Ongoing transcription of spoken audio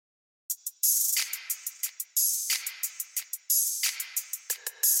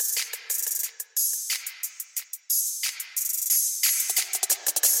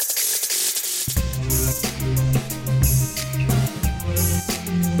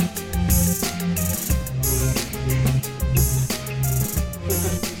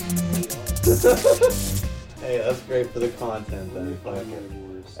Hey, that's great for the content then.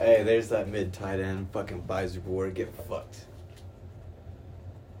 Hey, there's that mid tight end fucking buys reward, get fucked.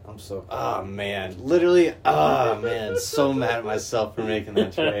 I'm so man. Literally so mad at myself for making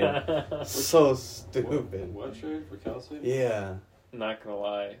that trade. So stupid. What trade for Kelsey? Yeah. Not gonna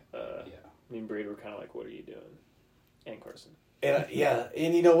lie, me and Brady were kind of like, what are you doing? And Carson. And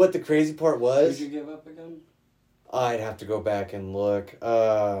and you know what the crazy part was? Who'd you give up again? I'd have to go back and look.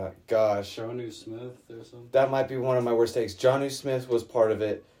 Gosh. Jonnu Smith or something? That might be one of my worst takes. Jonnu Smith was part of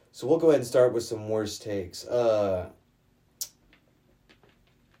it. So we'll go ahead and start with some worst takes.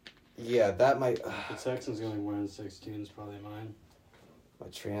 Yeah, that might... the Texans going to win 16 is probably mine. My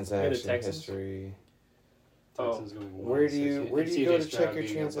transaction history. Texans going to win. Where do you go to check your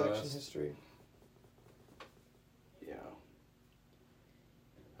transaction history? Yeah.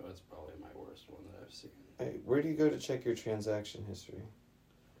 Oh, that's probably my worst one that I've seen. Hey, where do you go to check your transaction history?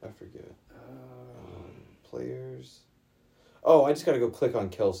 I forget. Players. Oh, I just got to go click on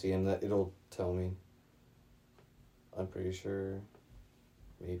Kelsey and it'll tell me. I'm pretty sure.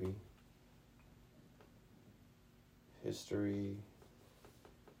 Maybe. History.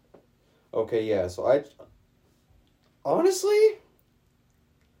 Okay, yeah, so honestly,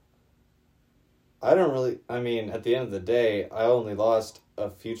 at the end of the day, I only lost a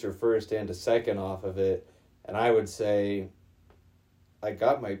future first and a second off of it, and I would say I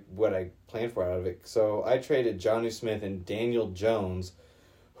got what I planned for out of it. So I traded Jonnu Smith and Daniel Jones,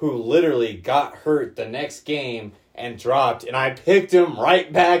 who literally got hurt the next game and dropped, and I picked him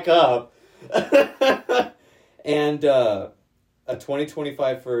right back up. And a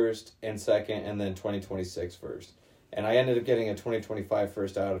 2025 first and second, and then 2026 first. And I ended up getting a 2025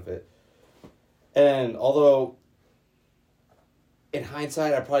 first out of it. And although, in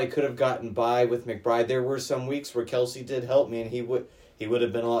hindsight, I probably could have gotten by with McBride, there were some weeks where Kelsey did help me, and he would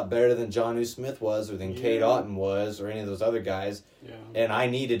have been a lot better than Jonnu Smith was, or than Cade Otton was, or any of those other guys. Yeah. And I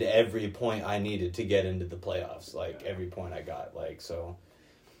needed every point I needed to get into the playoffs. Every point I got. So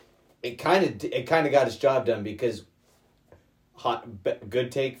it kind of got its job done, because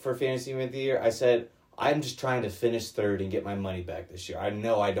good take for Fantasy Team of the Year. I said, I'm just trying to finish third and get my money back this year. I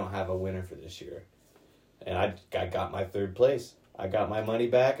know I don't have a winner for this year. And I got my third place. I got my money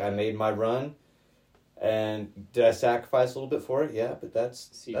back. I made my run. And did I sacrifice a little bit for it? Yeah, but that's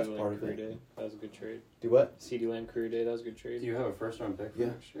part of it. Day. That was a good trade. Do what? CeeDee Lamb career day. That was a good trade. Do you have a first-round pick for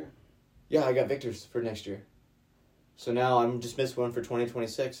next year? Yeah, I got Victor's for next year. So now I'm just missed one for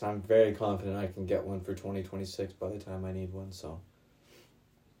 2026. I'm very confident I can get one for 2026 by the time I need one. So.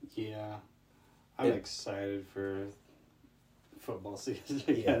 Yeah. I'm excited for football season.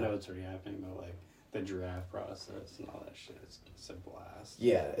 I know it's already happening, but the draft process and all that shit is a blast.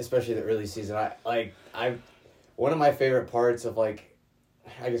 Yeah, especially the early season. I one of my favorite parts of I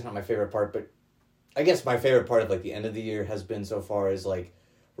guess not my favorite part, but I guess my favorite part of the end of the year has been so far is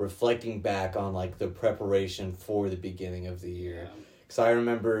reflecting back on the preparation for the beginning of the year. Because I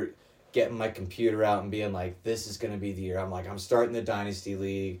remember getting my computer out and being this is gonna be the year. I'm starting the Dynasty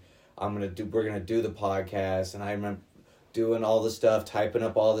League. We're gonna do the podcast, and I remember doing all the stuff, typing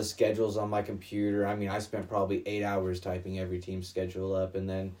up all the schedules on my computer. I spent probably 8 hours typing every team's schedule up, and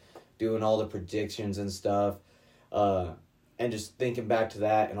then doing all the predictions and stuff, and just thinking back to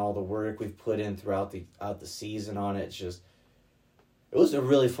that and all the work we've put in throughout the season on it. It was a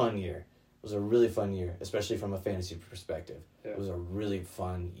really fun year. It was a really fun year, especially from a fantasy perspective. Yeah. It was a really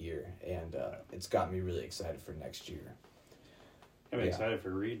fun year, and it's got me really excited for next year. I'm excited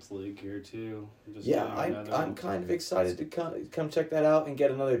for Reed's League here, too. I'm kind of excited to come check that out and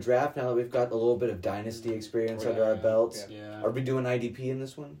get another draft now that we've got a little bit of Dynasty experience under our belts. Yeah. Are we doing IDP in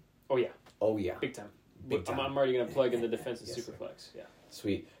this one? Oh, yeah. Oh, yeah. Big time. I'm already going to plug in the defensive Superflex. Yeah.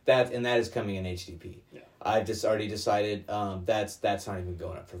 Sweet. That is coming in HDP. Yeah. I just already decided that's not even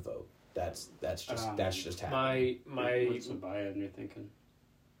going up for vote. That's just happening. What's the buy-in you're thinking?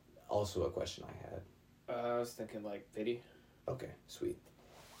 Also a question I had. I was thinking Pity. Okay, sweet.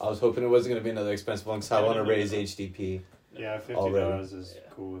 I was hoping it wasn't going to be another expensive one because I want to raise HDP. Yeah, $50 is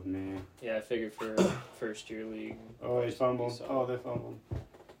cool with me. Yeah, I figured for first year league. Oh, they fumbled. They fumbled.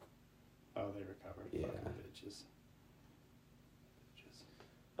 Oh, they recovered. Yeah. Bitches.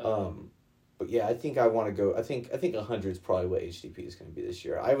 But yeah, I think I want to go. I think 100 is probably what HDP is going to be this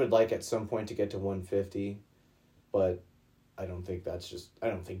year. I would like at some point to get to 150, but I don't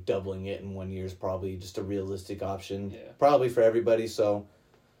think doubling it in 1 year is probably just a realistic option. Yeah. Probably for everybody. So,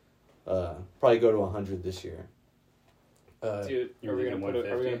 probably go to 100 this year. Dude, are we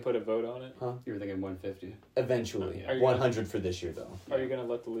gonna put a vote on it? Huh? You were thinking 150. Eventually, 100 for this year though. Are you gonna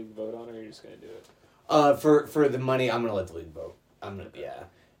let the league vote on it, or are you just gonna do it? For the money, I'm gonna let the league vote. Yeah.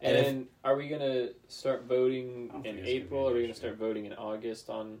 And then, are we gonna start voting in April? Or are we gonna start voting in August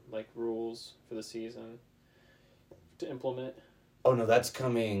on like rules for the season to implement? Oh no, that's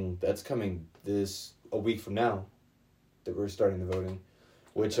coming a week from now. That we're starting the voting,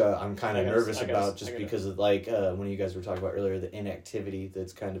 which I'm kind of nervous about, just because of like when you guys were talking about earlier, the inactivity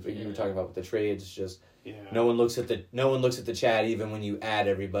that's kind of you were talking about with the trades. Just no one looks at the chat even when you add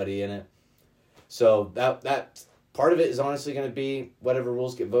everybody in it. So that part of it is honestly going to be whatever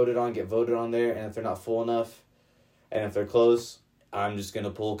rules get voted on there, and if they're not full enough, and if they're close, I'm just going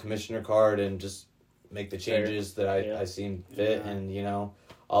to pull commissioner card and just make the changes that I seem fit, and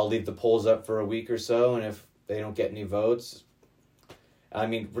I'll leave the polls up for a week or so, and if they don't get any votes, I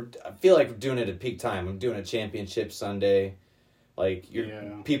mean, I feel like we're doing it at peak time. I'm doing a championship Sunday. Like,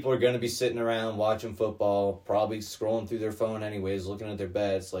 people are going to be sitting around watching football, probably scrolling through their phone anyways, looking at their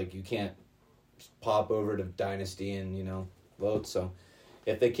bets. Like, you can't just pop over to Dynasty and, vote. So,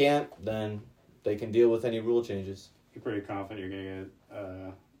 if they can't, then they can deal with any rule changes. You're pretty confident you're going to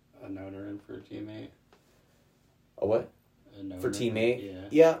get a noter in for a teammate? A what? For teammate?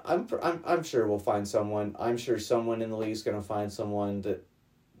 Yeah, I'm sure we'll find someone. I'm sure someone in the league is going to find someone that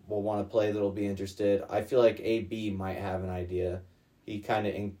will want to play, that'll be interested. I feel like AB might have an idea. He kind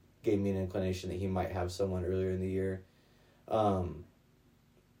of gave me an inclination that he might have someone earlier in the year.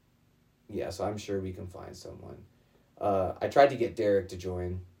 Yeah, so I'm sure we can find someone. I tried to get Derek to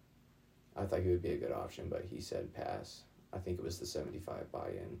join. I thought he would be a good option, but he said pass. I think it was the 75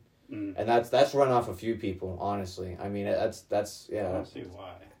 buy-in. And that's run off a few people, honestly. I mean, that's yeah. I don't see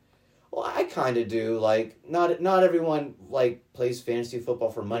why. Well, I kind of do. Like, not everyone like plays fantasy football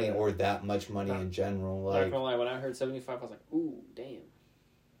for money or that much money in general. Like, not gonna lie, when I heard 75, I was like, ooh, damn.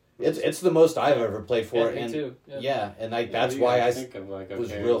 It's the most I've ever played for, me too. And like that's why I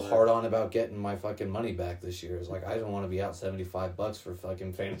was real hard on about getting my fucking money back this year. It's like I don't want to be out $75 for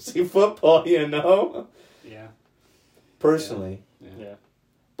fucking fantasy football, Yeah. Personally. Yeah.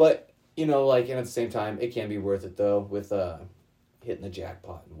 But, like, and at the same time, it can be worth it, though, with hitting the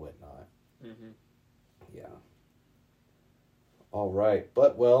jackpot and whatnot. Mm-hmm. Yeah. All right.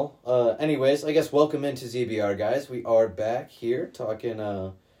 But, anyways, I guess welcome into ZBR, guys. We are back here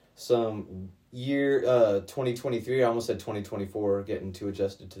talking some year 2023. I almost said 2024, getting too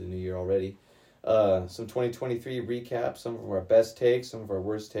adjusted to the new year already. Some 2023 recap, some of our best takes, some of our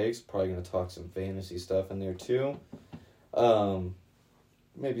worst takes. Probably going to talk some fantasy stuff in there, too.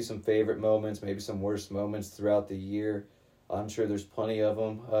 Maybe some favorite moments, maybe some worst moments throughout the year. I'm sure there's plenty of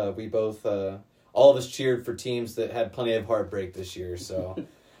them. We both, all of us cheered for teams that had plenty of heartbreak this year, so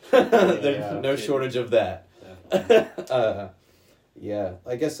there's no shortage of that. Yeah,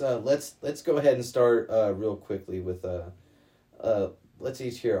 I guess let's go ahead and start real quickly with let's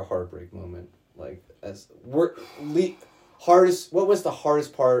each hear a heartbreak moment. Like what was the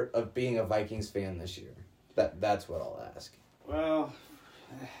hardest part of being a Vikings fan this year? That's what I'll ask. Well,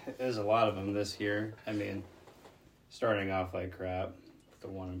 there's a lot of them this year. I mean, starting off like crap, the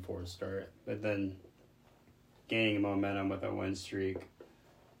 1-4 start, but then gaining momentum with a win streak.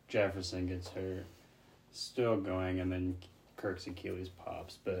 Jefferson gets hurt, still going, and then Kirk's Achilles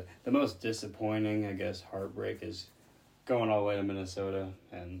pops. But the most disappointing, I guess, heartbreak is going all the way to Minnesota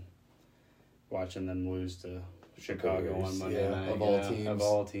and watching them lose to Chicago on Monday night. Of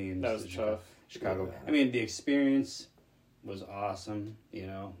all teams. That was tough. Chicago. Yeah. I mean, the experience was awesome,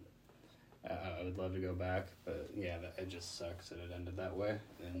 I would love to go back, but yeah, it just sucks that it ended that way.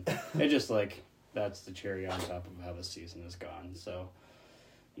 And it just that's the cherry on top of how the season has gone. So,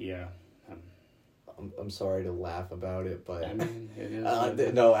 yeah. I'm sorry to laugh about it, but I mean, it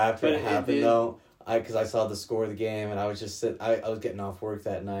is. No, after it happened though, because I saw the score of the game and I was just I was getting off work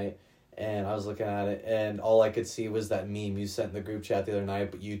that night. And I was looking at it, and all I could see was that meme you sent in the group chat the other night,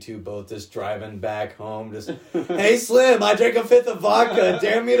 but you two both just driving back home, just, hey, Slim, I drank a fifth of vodka,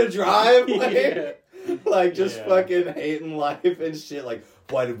 dare me to drive? Fucking hating life and shit, like,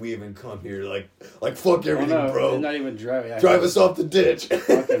 why did we even come here? Like fuck everything, bro. Not even driving. Drive us off the ditch.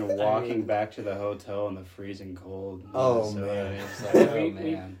 Fucking walking back to the hotel in the freezing cold. Oh, man. It's like,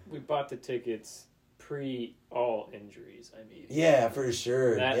 we bought the tickets pre all injuries. I mean, yeah, for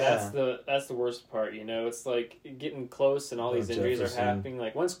sure. That's the worst part. It's like getting close and all these injuries are happening.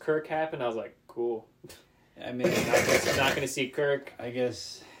 Like once Kirk happened, I was like, cool. I mean, I'm not going to see Kirk. I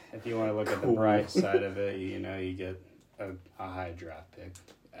guess if you want to look at the bright side of it, you get a high draft pick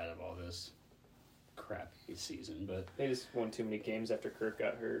out of all this crappy season. But they just won too many games after Kirk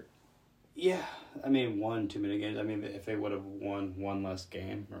got hurt. Yeah, I mean, won too many games. I mean, if they would have won one less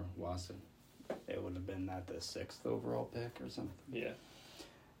game or lost it would have been the 6th overall pick or something. Yeah.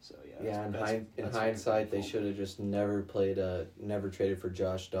 So in hindsight, they should have just never traded for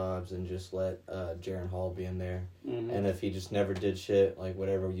Josh Dobbs and just let Jaron Hall be in there. Mm-hmm. And if he just never did shit, like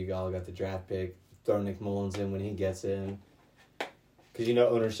whatever, you all got the draft pick, throw Nick Mullins in when he gets in, because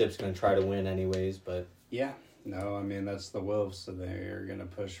ownership's gonna try to win anyways. But yeah, no, I mean that's the Wolves, so they're gonna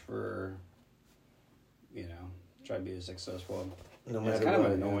push for, try to be successful. No matter it's kind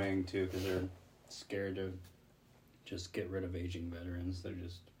what, of annoying too, because they're scared to just get rid of aging veterans.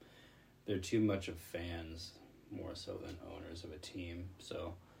 They're too much of fans more so than owners of a team.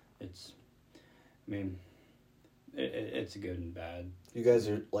 So it's good and bad. You guys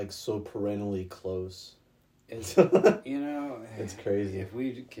are like so perennially close. It's it's crazy. If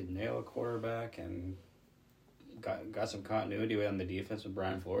we could nail a quarterback and got some continuity on the defense with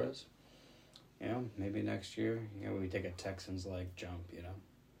Brian Flores, maybe next year, we take a Texans like jump,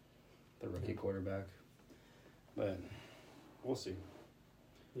 the rookie quarterback. But we'll see.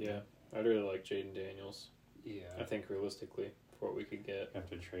 Yeah, I'd really like Jaden Daniels. Yeah, I think realistically, for what we could get, have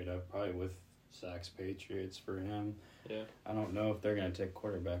to trade up probably with Zach's Patriots for him. Yeah, I don't know if they're gonna take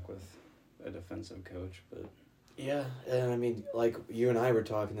quarterback with a defensive coach, but yeah, and I mean, like you and I were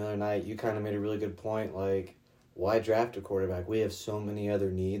talking the other night, you kind of made a really good point. Like, why draft a quarterback? We have so many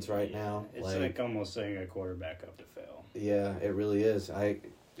other needs right now. It's like almost setting a quarterback up to fail. Yeah, it really is. I'd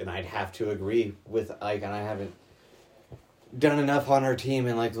have to agree with Ike, and I haven't done enough on our team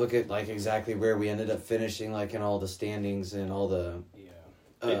and look at exactly where we ended up finishing in all the standings and all the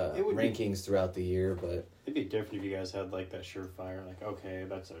it would rankings throughout the year. But it'd be different if you guys had that surefire, okay,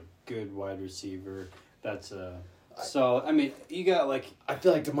 that's a good wide receiver, that's a so I mean you got I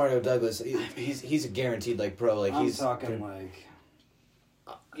feel like DeMario Douglas, he's a guaranteed pro. I'm talking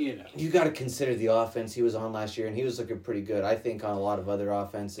you got to consider the offense he was on last year, and he was looking pretty good. I think on a lot of other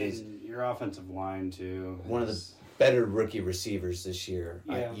offenses, and your offensive line too. One of the better rookie receivers this year.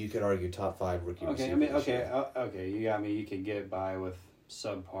 Yeah. You could argue top 5 rookie receivers. I mean, okay, you got me. You could get by with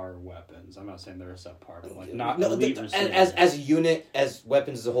subpar weapons. I'm not saying they're subpar, but not elite receivers. As a unit, as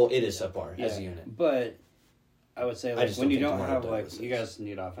weapons as a whole, it is subpar as a unit. But I would say when you don't have you guys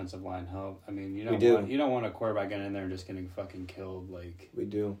need offensive line help. I mean, you don't want a quarterback getting in there and just getting fucking killed. We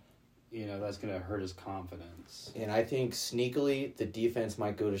do. That's gonna hurt his confidence. And I think sneakily the defense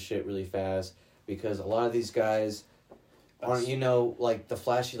might go to shit really fast because a lot of these guys aren't the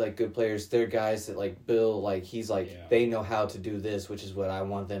flashy good players. They're guys that Bill he's they know how to do this, which is what I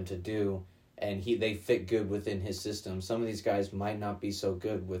want them to do, and they fit good within his system. Some of these guys might not be so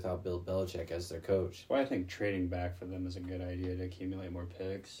good without Bill Belichick as their coach. Well, I think trading back for them is a good idea to accumulate more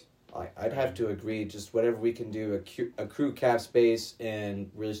picks. I'd have to agree. Just whatever we can do, accrue cap space and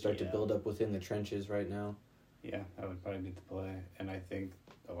really start to build up within the trenches right now. Yeah, that would probably be the play, and I think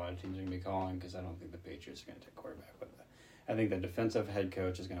a lot of teams are going to be calling because I don't think the Patriots are going to take quarterback with that. I think the defensive head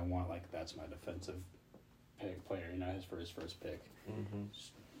coach is going to want that's my defensive player, for his first pick. Mm-hmm.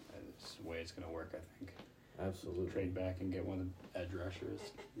 That's the way it's going to work, I think. Absolutely. Trade back and get one of the edge rushers,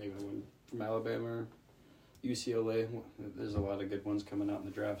 maybe one from Alabama or UCLA. There's a lot of good ones coming out in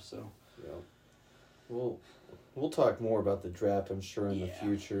the draft, so. Yeah. We'll talk more about the draft, I'm sure, in the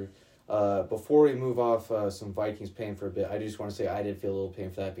future. Before we move off some Vikings pain for a bit, I just want to say I did feel a little pain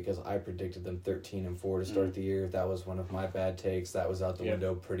for that because I predicted them 13-4 to start the year. That was one of my bad takes. That was out the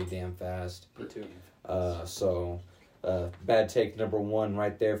window pretty damn fast. Me too. Bad take number 1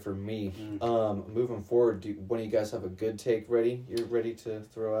 right there for me. Moving forward, one of you guys have a good take ready? You're ready to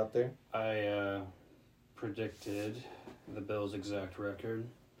throw out there? I predicted the Bills' exact record.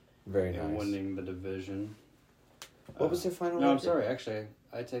 Very nice. And winning the division. What was their final record? No, I'm sorry. Actually,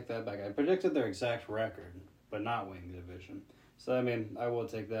 I take that back. I predicted their exact record, but not winning the division. So, I mean, I will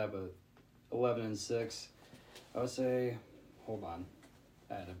take that, but 11-6. I would say, hold on.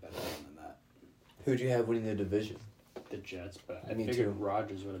 I had a better one than that. Who'd you have winning the division? The Jets, but I figured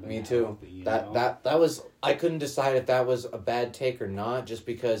Rodgers would have been Me too. Healthy, that was, I couldn't decide if that was a bad take or not, just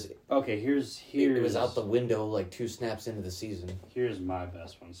because here's it was out the window 2 snaps into the season. Here's my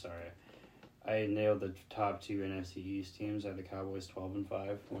best one, sorry. I nailed the top 2 NFC East teams. I had the Cowboys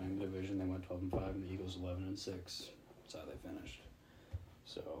 12-5 winning the division. They went 12-5, and the Eagles 11-6. That's how they finished.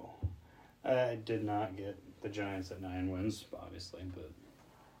 So I did not get the Giants at 9 wins, obviously,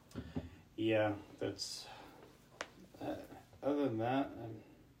 but yeah, that's other than that,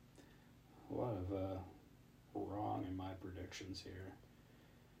 a lot of wrong in my predictions here.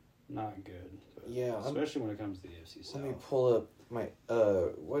 not good. Yeah, especially when it comes to the AFC South. Let me pull up my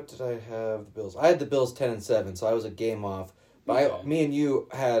what did I have the Bills? I had the Bills 10-7, so I was a game off. But me and you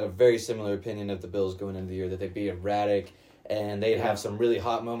had a very similar opinion of the Bills going into the year, that they'd be erratic and they'd have some really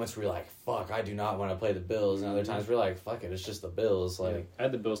hot moments where you're like, fuck, I do not want to play the Bills, and other times we're like, fuck it, it's just the Bills. Like, I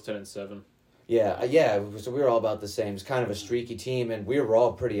had the Bills 10-7. Yeah, so we were all about the same. It's kind of a streaky team, and we were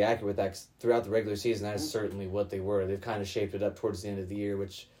all pretty accurate with that throughout the regular season. That is certainly what they were. They've kind of shaped it up towards the end of the year,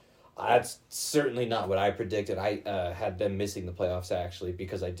 which that's certainly not what I predicted. I had them missing the playoffs, actually,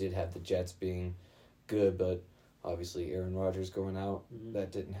 because I did have the Jets being good, but obviously Aaron Rodgers going out,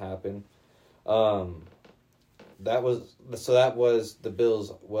 that didn't happen. That was the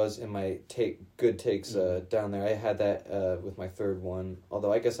Bills was in my good takes down there. I had that with my third one,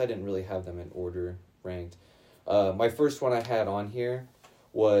 although I guess I didn't really have them in order ranked. My first one I had on here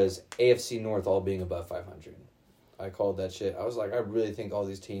was AFC North all being above 500. I called that shit. I was like, I really think all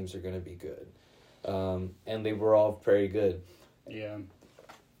these teams are going to be good. And they were all very good. Yeah.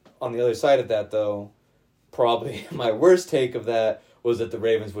 On the other side of that, though, probably my worst take of that was that the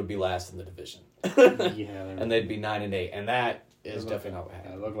Ravens would be last in the division. And they'd be 9-8, and that is definitely not what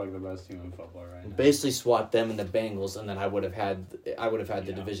happened. They look like the best team in football right now. Basically swapped them and the Bengals, and then I would have had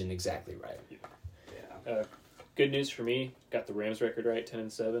the division exactly right. Yeah. Good news for me, got the Rams record right,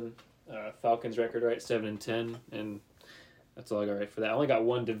 10-7. Falcons record right, 7-10, and that's all I got right for that. I only got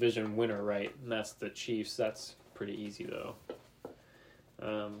one division winner right, and that's the Chiefs. That's pretty easy though.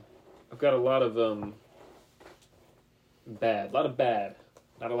 I've got a lot of bad,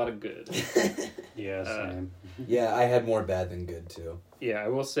 not a lot of good. Yeah, same. Yeah, I had more bad than good too. Yeah, I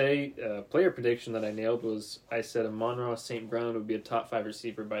will say, player prediction that I nailed was I said Amon-Ra St. Brown would be a top 5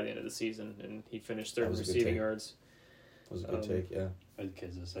 receiver by the end of the season, and he finished third in receiving yards. That was a good take, yeah.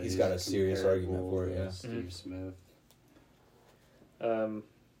 He's got a serious argument for it, yeah. Steve Smith.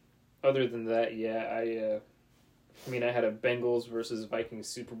 Other than that, yeah, I had a Bengals versus Vikings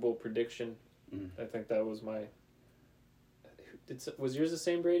Super Bowl prediction. I think that was my... Was yours the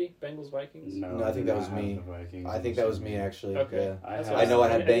same, Brady? Bengals, Vikings? No, I think that was me. I think that was me, actually. Okay. Yeah. I know I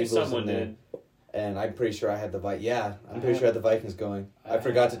had Bengals in there. Did. And I'm pretty sure I had the Vikings. Yeah, I'm pretty sure I had the Vikings going. I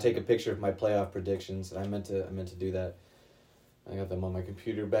forgot to take a picture of my playoff predictions, and I meant to do that. I got them on my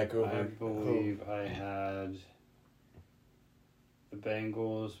computer back over. I believe I had the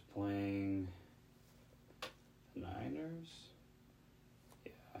Bengals playing the Niners.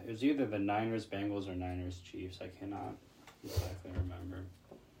 Yeah, it was either the Niners, Bengals, or Niners, Chiefs. I cannot exactly remember.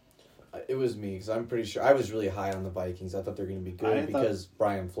 It was me, because I'm pretty sure I was really high on the Vikings. I thought they were going to be good because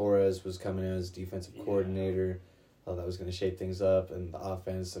Brian Flores was coming in as defensive coordinator. I thought that was going to shape things up, and the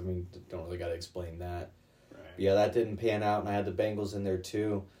offense, don't really got to explain that. Right. But yeah, that didn't pan out, and I had the Bengals in there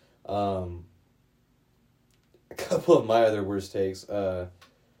too. A couple of my other worst takes.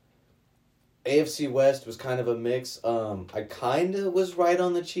 AFC West was kind of a mix. I kind of was right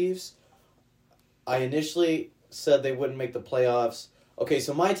on the Chiefs. I initially said they wouldn't make the playoffs. Okay,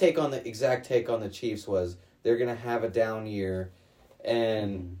 so my exact take on the Chiefs was they're going to have a down year,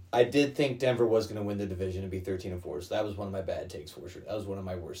 and I did think Denver was going to win the division and be 13-4, so that was one of my bad takes for sure. That was one of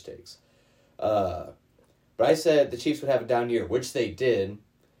my worst takes. But I said the Chiefs would have a down year, which they did,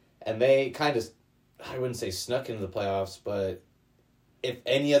 and they kind of, I wouldn't say snuck into the playoffs, but if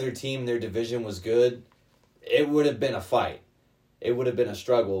any other team in their division was good, it would have been a fight. It would have been a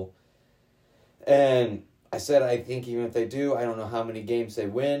struggle. And I said, I think even if they do, I don't know how many games they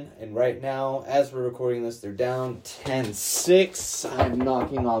win. And right now, as we're recording this, they're down 10-6. I'm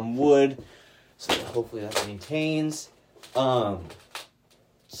knocking on wood. So hopefully that maintains.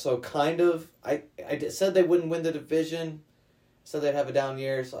 So kind of, I said they wouldn't win the division. Said they'd have a down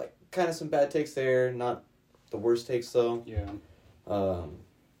year. So kind of some bad takes there. Not the worst takes, though. Yeah.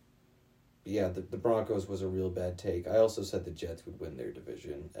 Yeah, the Broncos was a real bad take. I also said the Jets would win their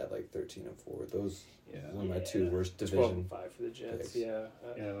division at 13-4. Those were my two worst division 12-5 for the Jets. picks. Yeah,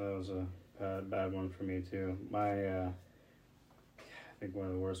 that was a bad one for me too. I think one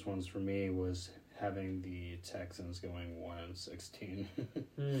of the worst ones for me was having the Texans going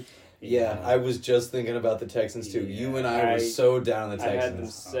 1-16. Yeah, I was just thinking about the Texans too. You and I were so down on the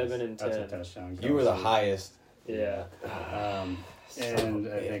Texans. I had them 7-10. That's a touchdown. You were the highest. Yeah. And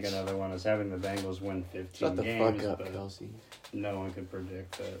I think another one is having the Bengals win 15 Shut the games. fuck up, Kelsey. No one could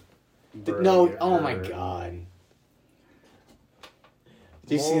predict that. No, oh my god.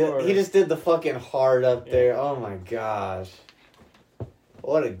 Do you see that? He just did the fucking heart up there. Oh my gosh.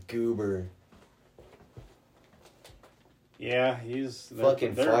 What a goober. Yeah, he's...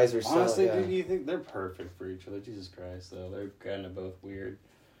 Fucking Pfizer cell, honestly, yeah. dude, you think they're perfect for each other. Jesus Christ, though. They're kind of both weird.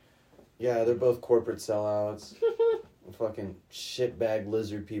 Yeah, they're both corporate sellouts. Fucking shitbag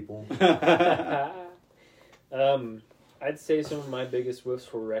lizard people. I'd say some of my biggest whiffs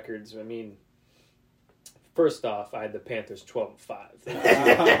for records. I mean, first off, I had the Panthers 12-5.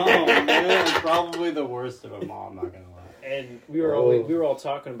 Oh man, probably the worst of them all. I'm not gonna lie. And we were all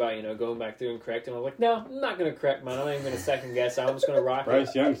talking about, you know, going back through and correcting. I was like, no, I'm not going to correct mine. I'm not even going to second guess. I'm just going to rock Bryce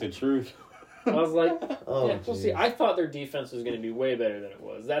it. Young's the truth. I was like, Oh, yeah, we'll see. geez. I thought their defense was going to be way better than it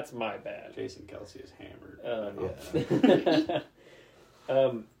was. That's my bad. Jason Kelsey is hammered. Yeah.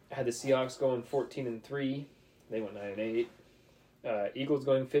 I had the Seahawks going 14-3. They went 9-8. Eagles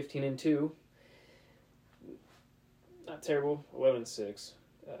going 15-2. Not terrible. 11-6.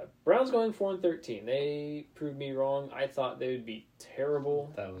 Browns going 4-13. They proved me wrong. I thought they would be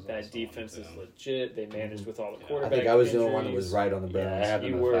terrible. That defense is legit. They managed with all the quarterback I think I was the only injuries. one that was right on the Yeah, I Browns. had them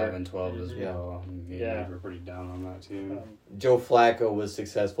You at were. 5-12 as Yeah. well. Yeah. We were pretty down on that too. Joe Flacco was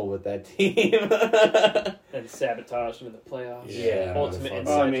successful with that team. And sabotage them in the playoffs. Yeah, Ultimate motherfucker.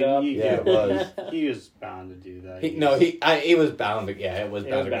 inside job. Yeah, it was. He was bound to do that. He was bound to. Yeah, it was It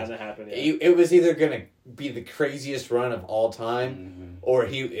bound was to. bound to happen. Yeah. It was either gonna be the craziest run of all time, Mhm. or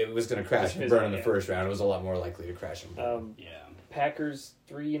it was gonna crash and burn in the Yeah. first round. It was a lot more likely to crash and burn. Yeah. Packers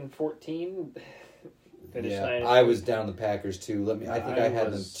 3-14. Finished Yeah, 9-8. I was down the Packers too. I think I had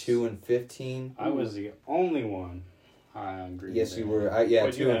them was- 2-15. I was the only one high on Green Yes, Bay. you were. What'd you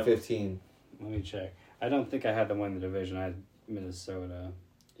have? 2-15. Let me check. I don't think I had them win the division. I had Minnesota.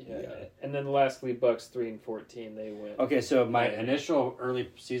 Yeah. Yeah. And then lastly, Bucks 3-14. They went. Okay, so my Yeah. initial early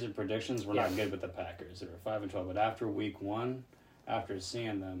season predictions were not Yeah. good with the Packers. They were 5-12, but after week 1, after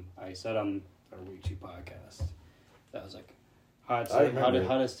seeing them, I said on our week 2 podcast that was like hot I take. remember.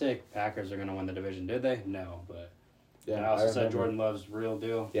 Hottest take. Packers are going to win the division. Did they? No, but Yeah, and I also said remember. Jordan Love's real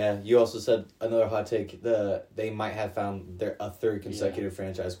deal. Yeah, you also said another hot take. They might have found a third consecutive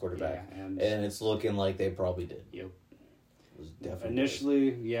franchise quarterback, Yeah, and it's looking like they probably did. Yep. It was definitely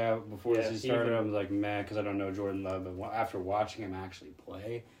Initially, yeah, before Yeah, the season started, even- I was like, man, because I don't know Jordan Love. But after watching him actually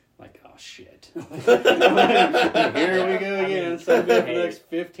play, like, oh shit, here we go again. So good for the next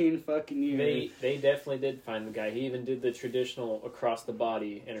 15 fucking years. They definitely did find the guy. He even did the traditional across the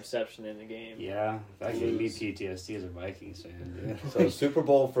body interception in the game. Yeah, that gave me PTSD as a Vikings fan, dude. So Super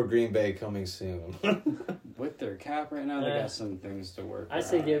Bowl for Green Bay coming soon. With their cap right now, they got some things to work. I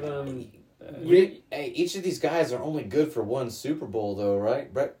say around. give them. Hey, each of these guys are only good for one Super Bowl, though,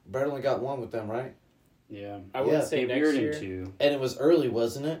 right? Brett only got one with them, right? Yeah, I wouldn't Yeah, say they next appeared year. in 2. And it was early,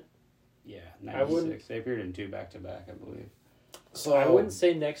 wasn't it? Yeah, I wouldn't- 96. They appeared in 2 back-to-back, I believe. So I wouldn't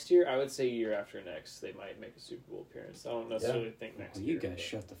say next year. I would say year after next. They might make a Super Bowl appearance. I don't necessarily think next Well, year. you guys but-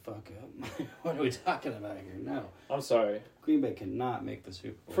 shut the fuck up. What are we talking about here? No. I'm sorry. Green Bay cannot make the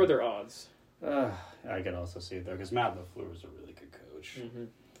Super Bowl. For their odds. I could also see it, though, because Matt LaFleur is a really good coach. Mm-hmm.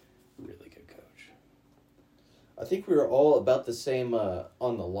 Really good coach. I think we were all about the same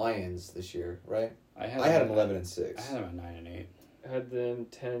on the Lions this year, right? I had them 11-6. I had them at 9-8. I had them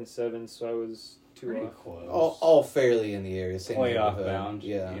 10-7, so I was 2 Pretty off. close. All fairly in the area, same Playoff neighborhood. bound.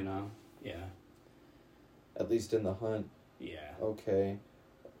 Yeah, You know? Yeah. at least in the hunt. Yeah. Okay,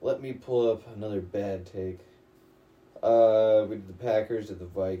 let me pull up another bad take. We did the Packers, did the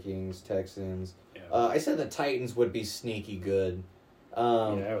Vikings, Texans. Yeah. I said the Titans would be sneaky good. Yeah,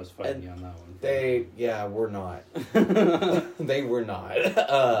 I was fighting and you on that one. We're not. I They were not.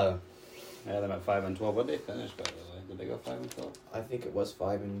 had them at 5-12. What did they finish, by the way? Did they go 5-12? I think it was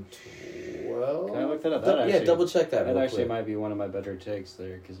 5-12. Can I look that up? Yeah, double check that. That real actually quick. might be one of my better takes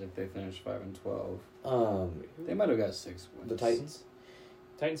there, because if they finished 5-12, they might have got 6 wins. The Titans.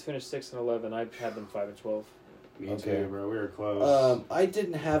 Titans finished 6-11. I had them 5-12. Me Okay. too, bro. We were close. I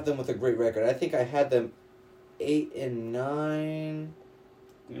didn't have them with a great record. I think I had them 8-9.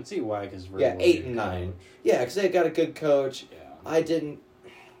 You can see why, because Yeah, 8-9. Yeah, because they got a good coach. Yeah. I didn't.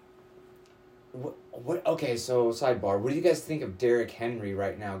 What? Okay, so sidebar. What do you guys think of Derrick Henry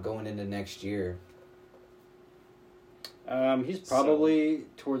right now going into next year? He's probably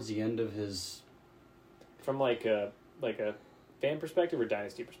towards the end of his, From like a fan perspective or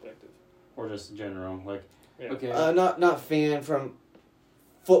dynasty perspective? or just general, like, Yeah. okay. Not fan from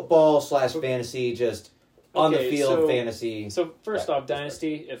football / fantasy, just on the Okay, field so- fantasy. So first Right, off,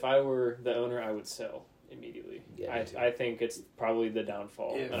 dynasty. If I were the owner, I would sell immediately. Yeah, me too. I think it's probably the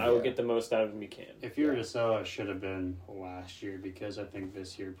downfall, Yeah. and I would get the most out of him you can. If you were to sell, it should have been last year, because I think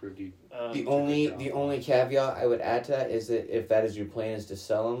this year proved you. The Um, only caveat I would add to that is that if that is your plan, is to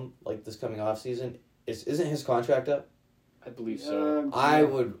sell him like this coming off season, isn't his contract up? I believe so. I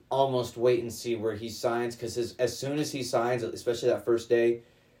would almost wait and see where he signs, because as soon as he signs, especially that first day,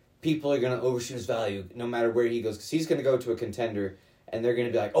 people are going to overshoot his value no matter where he goes, because he's going to go to a contender, and they're going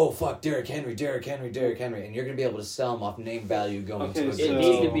to be like, oh, fuck, Derrick Henry, and you're going to be able to sell him off name value going to a It good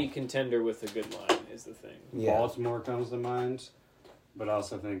needs team. to be contender with a good line is the thing. Yeah. Baltimore comes to mind, but I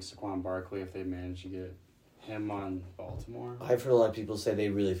also think Saquon Barkley, if they manage to get him on Baltimore. I've heard a lot of people say they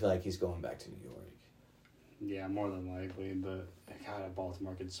really feel like he's going back to New York. Yeah, more than likely, but God, if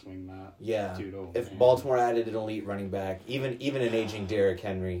Baltimore could swing that. Yeah. Dude, oh, If man. Baltimore added an elite running back, even an aging Derrick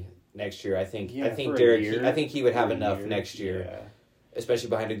Henry next year, I think Yeah, for a Derrick, year, I think he would have for a enough year, next year, yeah. especially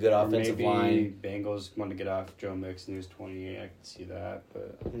behind a good Or offensive maybe line. Bengals want to get off Joe Mixon, who's 28. I can see that,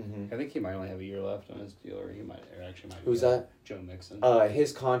 but Mm-hmm. I think he might only have a year left on his deal, or actually might. Who's be that? Joe Mixon.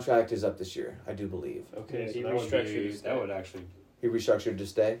 His contract is up this year, I do believe. Okay, Yeah, so he that would restructured his that deal. would actually. He restructured to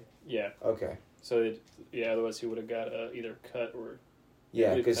stay. Yeah. Okay. So otherwise he would have got either cut or. Yeah,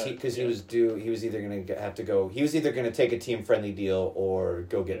 Good because cut, he yeah. was due. He was either gonna have to go. He was either gonna take a team friendly deal or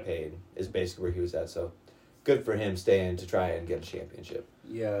go get Yeah. paid. Is basically where he was at. So, good for him staying to try and get a championship.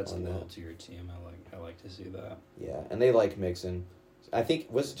 Yeah, that's a on little that. to your team. I like to see that. Yeah, and they like Mixon. I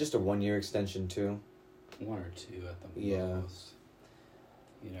think was it just a 1 year extension too. 1 or 2 at the Yeah. most.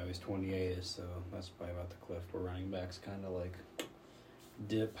 You know, he's 28, so that's probably about the cliff where running backs kind of like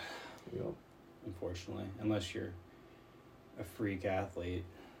dip, Yep. unfortunately, unless you're a freak athlete,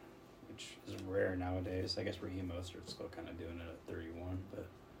 which is rare nowadays. I guess Raheem Mostert's still kind of doing it at 31, but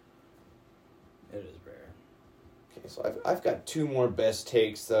it is rare. Okay, so I've got 2 more best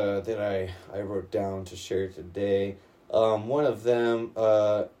takes that I wrote down to share today. One of them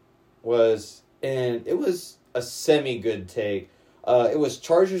was, and it was a semi-good take. It was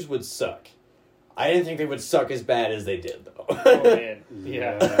Chargers would suck. I didn't think they would suck as bad as they did, though. Oh man.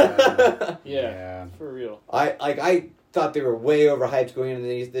 Yeah. Yeah. Yeah. For real. I thought they were way overhyped going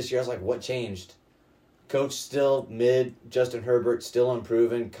into this year. I was like, what changed? Coach still mid. Justin Herbert still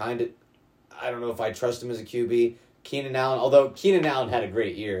unproven. Kind of, I don't know if I trust him as a QB. Keenan Allen, although Keenan Allen had a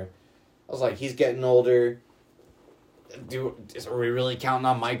great year. I was like, he's getting older. Are we really counting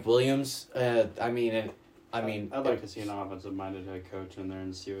on Mike Williams? I'd like to see an offensive-minded head coach in there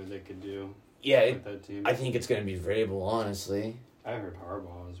and see what they could do yeah, with that team. I think it's going to be Vrabel, honestly. I heard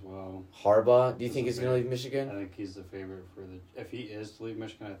Harbaugh as well. Harbaugh, do you think he's going to leave Michigan? I think he's the favorite for the. If he is to leave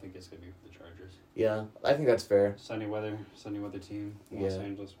Michigan, I think it's going to be for the Chargers. Yeah, I think that's fair. Sunny weather team. Los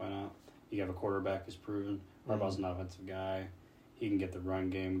Angeles, why not? You have a quarterback who's proven. Harbaugh's an offensive guy. He can get the run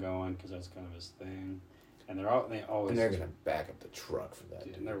game going because that's kind of his thing. And they always. And they're going to back up the truck for that.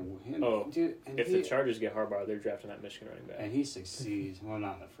 Dude, Dude. If the Chargers get Harbaught, they're drafting that Michigan running back. And he succeeds. Well,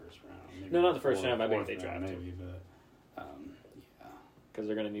 not in the first round. Maybe No, not the first round, but I bet fourth they round, draft him. maybe, but yeah. Because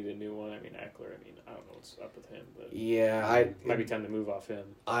they're going to need a new one. I mean, Eckler, I don't know what's up with him, but Yeah, might be time to move off him.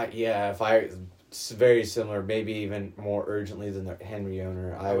 It's very similar, maybe even more urgently than the Henry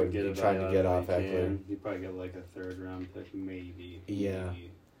owner. I would be trying to get off Eckler. You'd probably get like a third round pick, maybe. Yeah.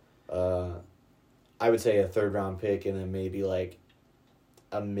 Maybe. I would say a 3rd round pick and then maybe like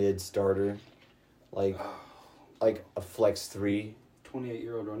a mid starter, like a flex 3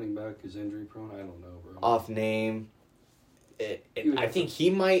 28-year-old running back who's injury prone. I don't know, bro. off name. I think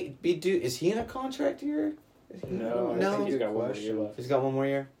he might be due. Is he in a contract year? No, I think he's got 1 more year left. He's got 1 more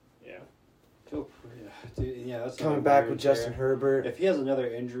year. Yeah. That's Coming back with Justin Herbert. If he has another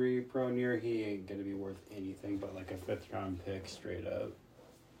injury prone year, he ain't gonna be worth anything but like a 5th round pick straight up.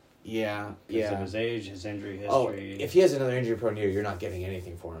 Yeah, Because of his age, his injury history. Oh, if he has another injury prone year, you're not getting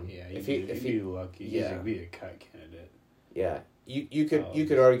anything for him. Yeah, if you'd he be lucky. Yeah. He'd be a cut candidate. Yeah, you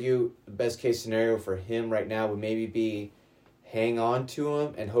could argue the best case scenario for him right now would maybe be hang on to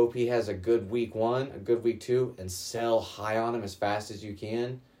him and hope he has a good week 1, a good week 2, and sell high on him as fast as you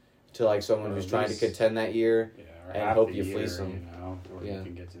can to like someone Or who's at trying to least- contend that year. Yeah, or And half hope the you year, fleece him. You know, or Yeah. you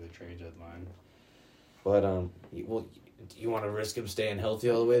can get to the trade deadline. But do you want to risk him staying healthy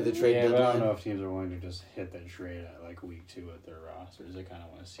all the way to the trade But I deadline? don't know if teams are willing to just hit the trade at like week 2 with their rosters. They kind of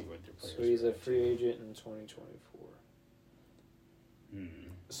want to see what their players. So he's are a up free to. agent in 2024.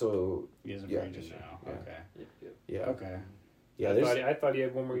 So He is a free Yeah, agent sure. now. Yeah. Okay. yeah, Okay. yeah. I thought he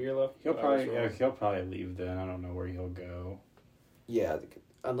had 1 more year left. He'll but I was probably wrong. he'll probably leave then. I don't know where he'll go. Yeah,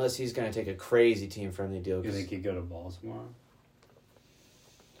 unless he's going to take a crazy team friendly deal. You 'Cause think he'd go to Baltimore?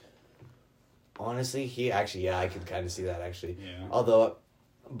 honestly, I could kind of see that actually. Yeah. Although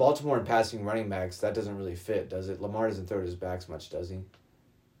Baltimore and passing running backs, that doesn't really fit, does it? Lamar doesn't throw to his backs much, does he?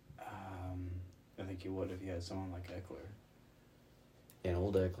 I think he would if he had someone like Eckler. And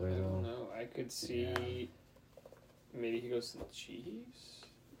old I Eckler don't though. know. I could see maybe he goes to the Chiefs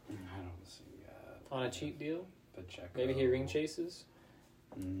I don't see on a cheap deal. Pacheco. Maybe he ring chases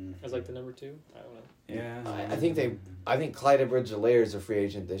Mm. as like the number 2. I don't know. Yeah. I think Clyde Edwards-Helaire is a free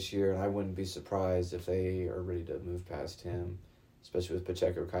agent this year, and I wouldn't be surprised if they are ready to move past him. especially with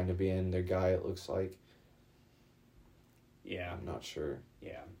Pacheco kind of being their guy, it looks like. Yeah. I'm not sure.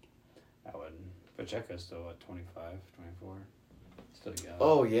 Yeah. I wouldn't. Pacheco's still at 25, 24. Still young.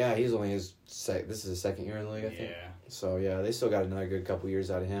 Oh, yeah, he's only this is his second year in the league, I think. Yeah. So, yeah, they still got another good couple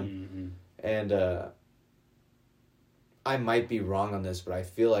years out of him. Mm-hmm. And I might be wrong on this, but I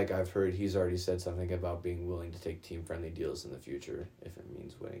feel like I've heard he's already said something about being willing to take team-friendly deals in the future if it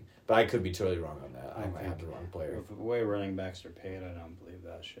means winning. But I could be totally wrong on that. I might have the wrong player. With the way running backs are paid, I don't believe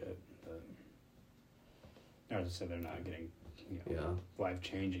that shit. But not to say they're not getting,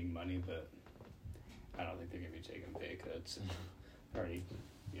 life-changing money, but I don't think they're going to be taking pay cuts. Already,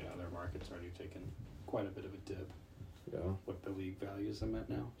 their market's already taken quite a bit of a dip. Yeah. What the league values them at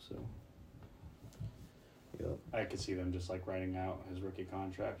now, so. Yep. I could see them just like writing out his rookie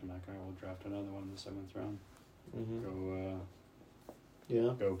contract and not going to draft another one in the 7th round. Mm-hmm.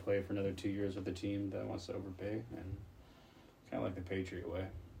 Go play for another 2 years with a team that wants to overpay, and kind of like the Patriot way.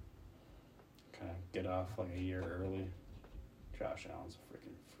 Kind of get off like a year early. Josh Allen's a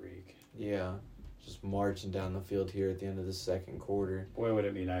freaking freak. Yeah. Just marching down the field here at the end of the second quarter. Boy, would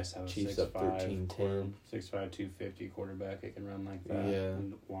it be nice to have Chiefs a up 13-10. 6'5", 250 quarterback that can run like that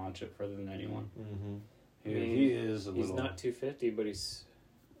and launch it further than anyone. Mm-hmm. He is a little... He's not 250, but he's...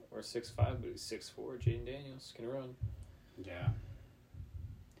 Or 6'5", but he's 6'4". Jaden Daniels can run. Yeah.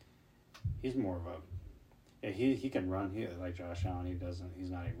 He's more of a... Yeah, he can run. He like Josh Allen, he's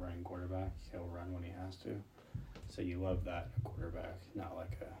not a running quarterback. He'll run when he has to. So you love that in a quarterback, not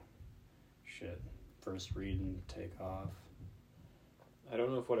like a first read and take off. I don't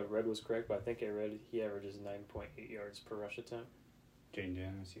know if what I read was correct, but I think I read he averages 9.8 yards per rush attempt. Jaden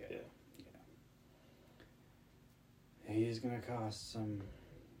Daniels, Yeah. He's going to cost some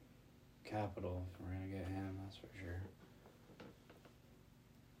capital if we're going to get him, that's for sure.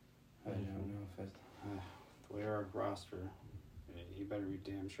 I don't know if it's... the way our roster, you better be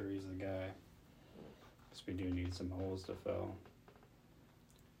damn sure he's the guy. Because we do need some holes to fill.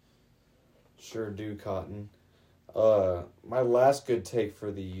 Sure do, Cotton. My last good take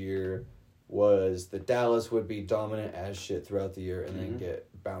for the year was that Dallas would be dominant as shit throughout the year and then get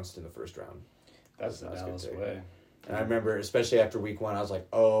bounced in the first round. That's the Dallas way. And I remember, especially after week 1, I was like,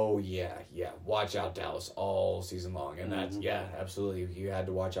 oh, yeah, watch out, Dallas, all season long. And that's, absolutely. You had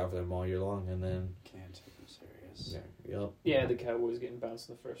to watch out for them all year long. And then... Can't take them serious. Yeah, the Cowboys getting bounced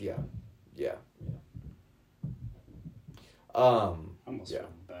in the first round. Yeah. Almost feel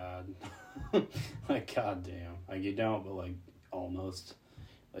bad. Like, goddamn. Like, you don't, but, like, almost.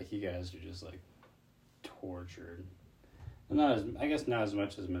 Like, you guys are just, like, tortured. And I guess not as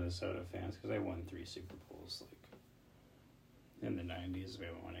much as Minnesota fans, because they won 3 Super Bowls, like, in the 90s. We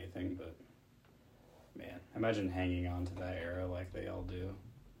haven't won anything, but, man, imagine hanging on to that era like they all do.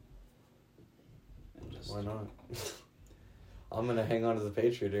 And just... Why not? I'm going to hang on to the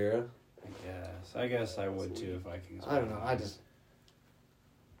Patriot era. I guess I would, too, if Vikings won. I don't know,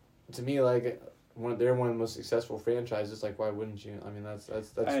 to me, like, they're one of the most successful franchises. Like, why wouldn't you? I mean, that's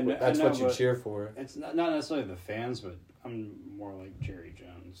what you cheer for. It's not necessarily the fans, but I'm more like Jerry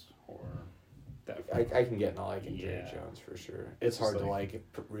Jones or that. I can get Jerry Jones for sure. It's hard to like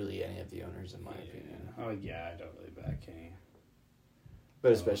really any of the owners, in my opinion. Oh yeah, I don't really back any.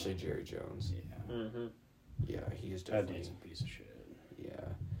 But especially Jerry Jones. Yeah. Mm-hmm. Yeah, he is definitely... That dude's a piece of shit. Yeah.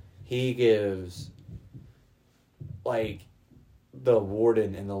 He gives, like, the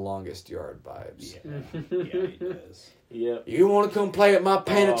Warden in the Longest Yard vibes. Yeah, he does. Yep. You want to come play at my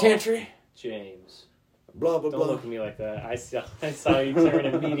penitentiary? James. Blah, blah, Don't blah. look at me like that. I saw you turn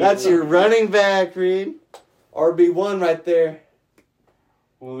immediately. That's your running back, Reed. RB1 right there.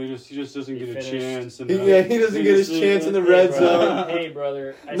 Well, he just doesn't get a chance. He doesn't get his chance in the red zone. Hey,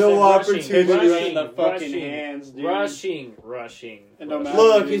 brother. No opportunity. Rushing, the fucking hands, dude. Rushing.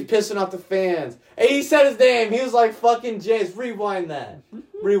 Look, he's pissing off the fans. Hey, he said his name. He was like, fucking James. Rewind that.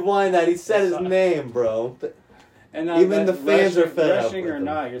 He said his name, bro. And even the fans are fed up rushing with or him.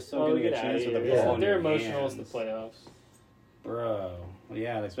 not, you're still getting a chance with the ball in They're your emotional hands. in the playoffs. Bro. Well,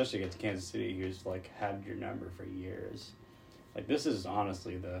 yeah, especially against Kansas City, who's, like, had your number for years. Like, this is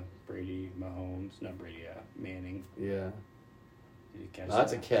honestly the Brady, Mahomes, Manning. Yeah. Did you catch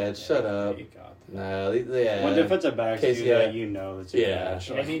That's that? a catch. Shut up. You got that. No, yeah. When defensive backs do that, you know that's a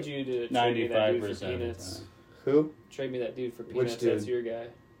catch. I need you to trade me that dude for 95% of the peanuts. time. Who? Trade me that dude for Which peanuts. dude? That's your guy.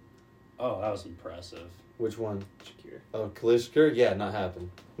 Oh, that was impressive. Which one? Shakir. Oh, Khalil Shakir? Yeah, not happening.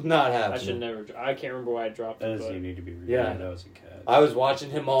 Not happening. I should never. I can't remember why I dropped That it. doesn't need to be reviewed. Yeah. That was a catch. I was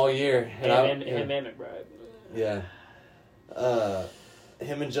watching him all year. Him and McBride. Yeah.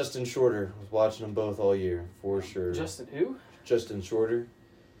 Him and Justin Shorter. Was watching them both all year, for sure. Justin who? Justin Shorter.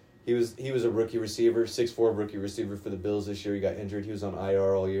 He was a rookie receiver, 6'4" rookie receiver for the Bills this year. He got injured. He was on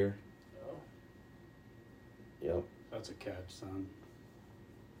IR all year. Oh. Yep. That's a catch, son.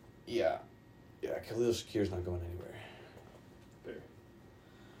 Yeah. Yeah, Khalil Shakir's not going anywhere. Fair.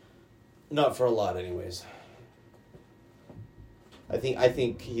 Not for a lot, anyways. I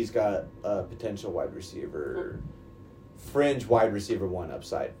think he's got a potential wide receiver, fringe wide receiver 1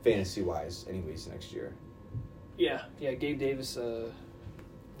 upside, fantasy-wise, anyways, next year. Yeah, Gabe Davis, I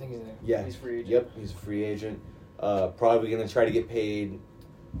think he's there. Yeah. He's free agent. Yep, he's a free agent. Probably going to try to get paid.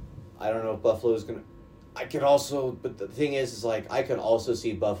 I don't know if Buffalo's going to... I could also... But the thing is like, I could also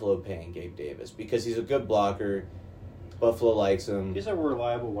see Buffalo paying Gabe Davis because he's a good blocker. Buffalo likes him. He's a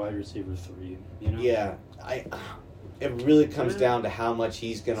reliable wide receiver 3, you know? Yeah. It really comes down to how much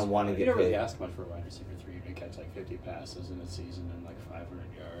he's going to want to You get don't paid. really ask much for a wide receiver 3 to catch like 50 passes in a season and like 500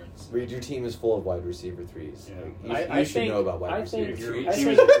 yards. Reed, your team is full of wide receiver 3s. Yeah. Like, you should know about wide receiver 3s. I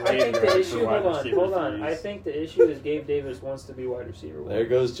think the issue. Hold on. I think the issue is Gabe Davis wants to be wide receiver 1. There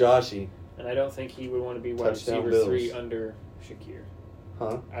goes Joshy. And I don't think he would want to be wide Touchdown receiver Bills. 3 under Shakir.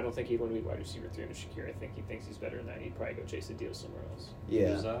 Huh? I don't think he'd want to be wide receiver 3 under Shakir. I think he thinks he's better than that. He'd probably go chase a deal somewhere else. Yeah.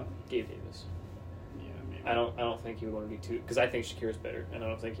 Who's that? Gabe Davis. Yeah, maybe. I don't think he would want to be too, because I think Shakir's better, and I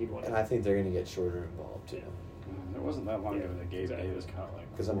don't think he'd want And to. I think they're going to get shorter involved, too. It wasn't that long Yeah, ago that Gabe exactly. Davis caught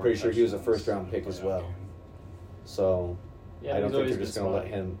like. 'Cause I'm 4 pretty sure he was a touchdowns first-round in pick the as playoff well. game. So, Yeah, I don't he's think always they're been just going to let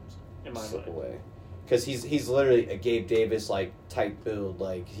spotty, him in my slip mind. away. Because he's literally a Gabe Davis, like, type build.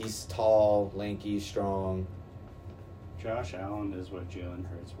 Like, he's tall, lanky, strong. Josh Allen is what Jalen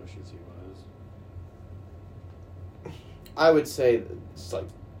Hurts wishes he was. I would say it's like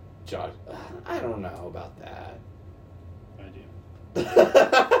Josh. I don't know about that. I do.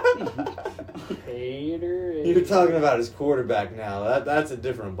 Hater. You're talking about his quarterback now. That's a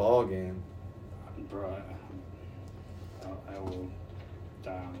different ball game. Bro, I will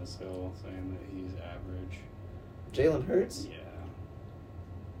die on this hill saying that he's average. Jalen Hurts? Yeah.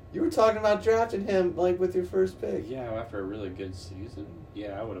 You were talking about drafting him like with your first pick. Yeah, after a really good season,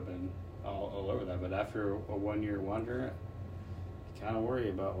 yeah, I would have been all over that. But after a 1-year wonder, you kind of worry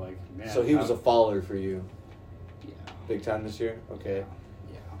about like, man. So he was a faller for you, yeah, big time this year. Okay,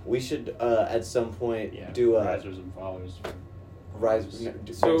 yeah, we should at some point yeah. do a risers and fallers. rise.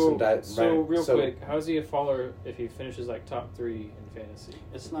 So real quick, how's he a faller if he finishes like top 3 in fantasy?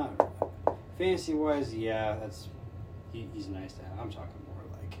 It's not fantasy wise. Yeah, that's he's nice to have. I'm talking more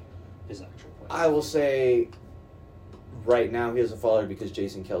like his actual play. I will say, right now he has a faller because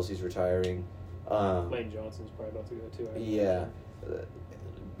Jason Kelsey's retiring. Lane Johnson's probably about to go too. Yeah.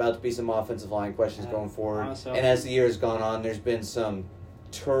 About to be some offensive line questions going forward. Honestly, And as the year has gone on, there's been some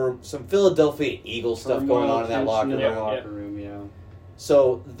Philadelphia Eagles stuff going on in that locker room. Yeah.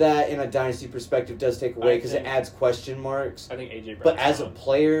 So that, in a dynasty perspective, does take away because it think- adds question marks. I think AJ Brown. But as a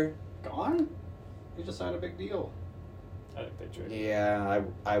player, Gone? He just signed a big deal. I think they trade. yeah,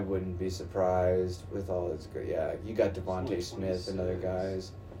 I wouldn't be surprised with all his good. Yeah, you got He's Devontae only Smith and other 26.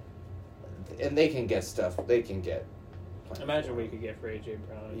 guys, and they can get stuff. They can get. Imagine we could get for AJ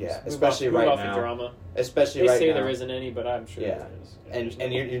Brown. and Yeah, just move especially off, move right off now. The drama. Especially They right say now. there isn't any, but I'm sure Yeah. there is. Yeah, And there's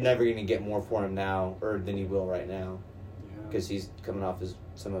and no- you're never going to get more for him now, or than you will right now, Yeah. because he's coming off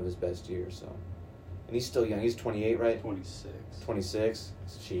some of his best years. So, and he's still young. He's 28, right? 26. 26.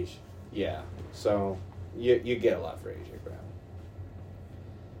 Sheesh. Yeah. So you get a lot for AJ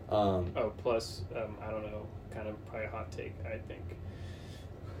Brown. Oh, plus, I don't know, kind of probably a hot take. I think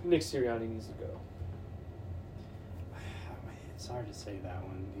Nick Sirianni needs to go. It's hard to say that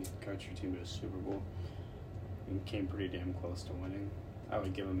one. He coached your team to a Super Bowl and came pretty damn close to winning. I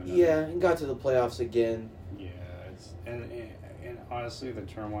would give him another. Yeah, and got to the playoffs again. Yeah, and honestly, the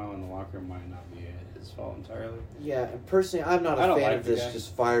turmoil in the locker room might not be his fault entirely. Yeah, and personally, I'm not I a don't fan like of the this guy.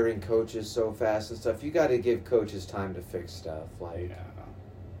 just firing coaches so fast and stuff. You got to give coaches time to fix stuff. Like,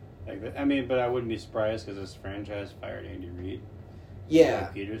 But I wouldn't be surprised because this franchise fired Andy Reid. yeah,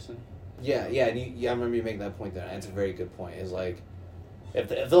 Doug Peterson. yeah, and I remember you making that point. That's a very good point. Is like, if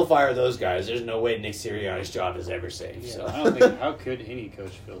they'll fire those guys, there's no way Nick Sirianni's job is ever safe. Yeah, So I don't think how could any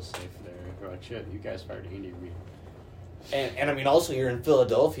coach feel safe there? They're like, shit, you guys fired Andy Reid. and I mean, also you're in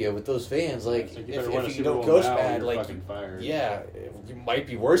Philadelphia with those fans. Like, It's like, you better win a if you Super don't Bowl coach now, bad, you're like, fucking fired. yeah, you might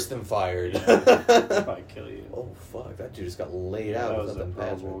be worse than fired. They'll probably kill you. Oh fuck! That dude just got laid That out was with a them Pro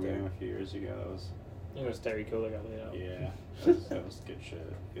pads Bowl right there. game a few years ago. That was You know, Terry Kohler got laid out. yeah, that was good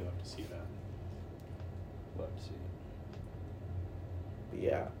shit. You'll have to see that. Love to see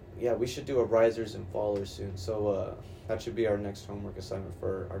it. Yeah, we should do a risers and fallers soon. So that should be our next homework assignment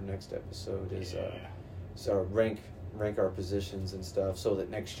for our next episode. Is so rank our positions and stuff, so that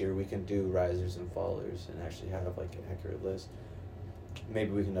next year we can do risers and fallers and actually have like an accurate list.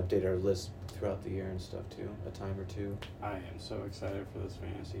 maybe we can update our list throughout the year and stuff too, a time or two. I am so excited for this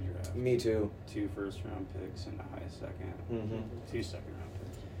fantasy draft. Me too. 2 first-round picks and a high second. Mm-hmm. 2 second-round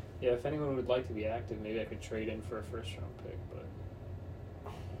picks. Yeah, if anyone would like to be active, maybe I could trade in for a first round pick, but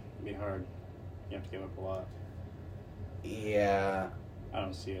It'd be hard. You have to give up a lot. Yeah. I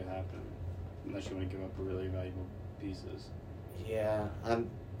don't see it happening unless you want to give up really valuable pieces. Yeah. I'm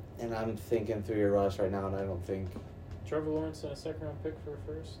thinking through your rush right now, and I don't think. Trevor Lawrence and a second round pick for a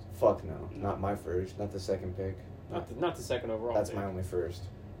first? Fuck no. Not my first. Not the second pick. Not the second overall. That's pick. my only first.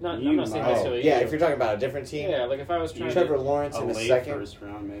 I'm You not saying might. necessarily. Yeah, you. if you're talking about a different team. Yeah, like if I was trying Trevor to. Lawrence A in a late second. first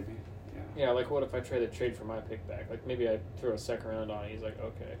round, maybe. Yeah. Yeah, like what if I try to trade for my pick back? Like maybe I throw a second round on. He's like,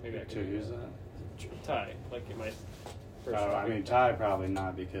 okay, maybe I To can use that. tie. Like it might. Oh, I mean, Ty probably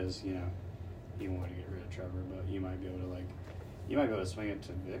not because you want to get rid of Trevor, but you might be able to swing it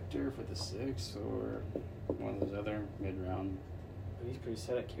to Victor for the 6th or one of those other mid-round. He's pretty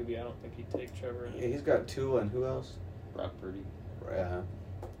set at QB. I don't think he'd take Trevor. Yeah, he's got Tua and who else? Brock Purdy. Yeah.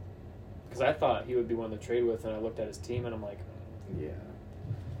 Because I thought he would be one to trade with, and I looked at his team, and I'm like, Yeah.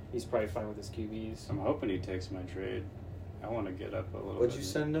 he's probably fine with his QBs. I'm hoping he takes my trade. I want to get up a little What'd bit. you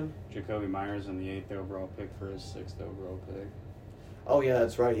send him? Jacoby Myers in the 8th overall pick for his 6th overall pick. Oh yeah,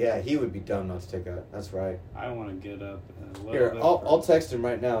 that's right. Yeah, he would be dumb not to take that. That's right. I want to get up a little Here, bit. I'll text him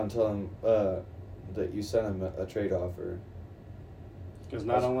right now and tell him that you sent him a trade offer. Because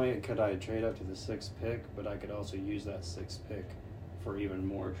not only could I trade up to the 6th pick, but I could also use that 6th pick for even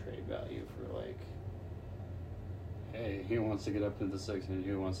more trade value for like, hey, he wants to get up to the 6th and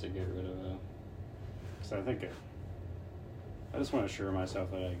he wants to get rid of it. So I think I just want to assure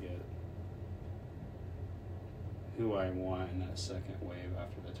myself that I get who I want in that second wave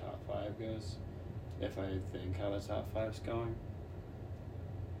after the top 5 goes, if I think how the top 5's going.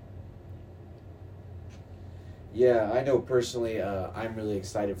 Yeah, I know personally. I'm really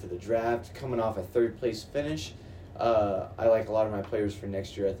excited for the draft. Coming off a 3rd place finish, I like a lot of my players for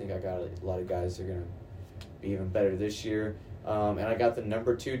next year. I think I got a lot of guys that are gonna be even better this year, and I got the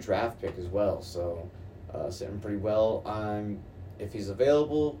number 2 draft pick as well. So sitting pretty well. I'm, if he's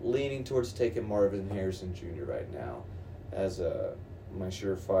available, leaning towards taking Marvin Harrison Jr. right now as my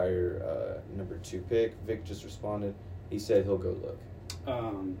surefire number 2 pick. Vic just responded. He said he'll go look.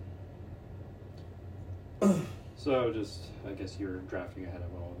 So just, I guess you're drafting ahead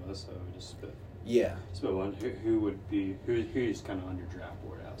of all of us, so we just spit one. Who's kind of on your draft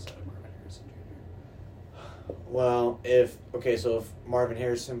board outside of Marvin Harrison Jr.? Well, if Marvin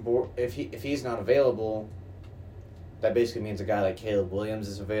Harrison, if he's not available, that basically means a guy like Caleb Williams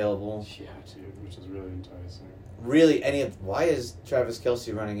is available. Yeah, dude, which is really enticing. Really, why is Travis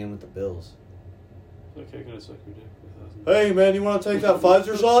Kelce running in with the Bills? Okay, can I suck your dick for 1,000? Hey man, you want to take that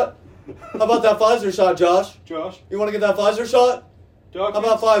Pfizer shot? How about that Pfizer shot, Josh? Josh? You want to get that Pfizer shot? Dawkins?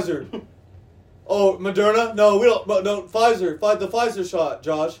 How about Pfizer? Oh, Moderna? No, we don't. But no, Pfizer. The Pfizer shot,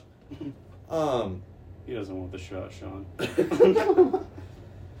 Josh. He doesn't want the shot, Sean.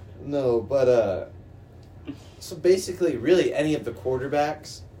 No, but so basically, really, any of the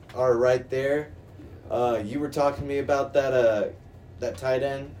quarterbacks are right there. You were talking to me about that tight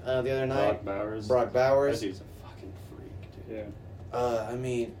end the other night. Brock Bowers. That dude's a fucking freak, dude. Yeah. I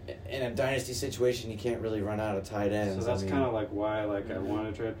mean, in a dynasty situation, you can't really run out of tight ends. So that's kind of like why I want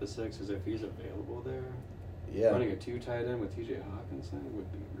to trade up to 6, is if he's available there. Yeah. Running a 2 tight end with TJ Hawkinson would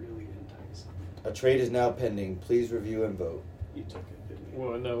be really enticing. A trade is now pending. Please review and vote. You took it, didn't you?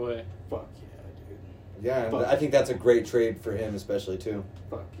 Well, no way. Fuck yeah, dude. Yeah, and I think that's a great trade for him, especially too.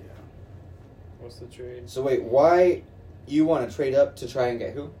 Fuck yeah. What's the trade? So wait, why you want to trade up to try and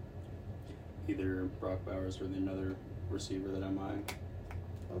get who? Either Brock Bowers or another receiver that I'm eyeing.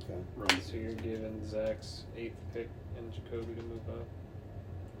 Okay. So you're giving Zach's 8th pick and Jacoby to move up.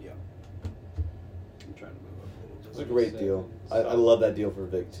 Yeah. I'm trying to move up a little bit. It's a great deal. I love that deal for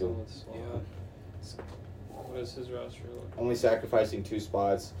Vic too. Solid slot. What is his roster look? Only sacrificing 2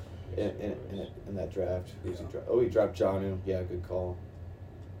 spots in that draft. Who's he he dropped Jonnu. Yeah, good call.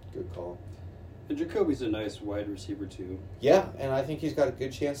 Good call. And Jacoby's a nice wide receiver too. Yeah, and I think he's got a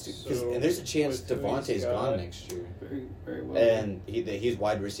good chance to. And there's a chance with who he's Devontae's got- gone next year. Very, very well. And he's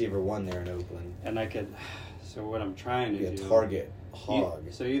wide receiver 1 there in Oakland. And I could. So what I'm trying to Be a do. target hog.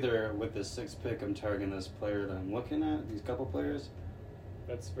 So either with the 6th pick, I'm targeting this player that I'm looking at. These couple players.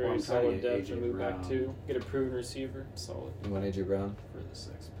 That's Well, very I'm trying to solid get depth to AJ move Brown. back to. Get a proven receiver. Solid. You want AJ Brown? For the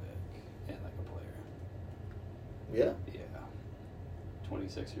 6th pick. And like a player. Yeah. Yeah.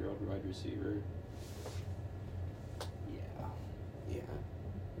 26-year-old wide receiver. Yeah. Yeah.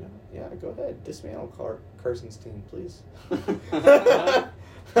 No, yeah, go ahead. Dismantle Carson's team, please.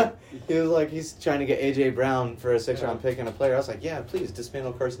 He was like, he's trying to get A.J. Brown for a 6th-round pick and a player. I was like, yeah, please,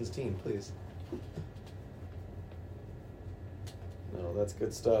 dismantle Carson's team, please. No, that's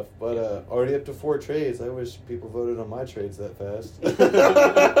good stuff. But already up to 4 trades. I wish people voted on my trades that fast.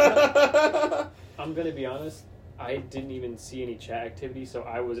 I'm going to be honest. I didn't even see any chat activity, so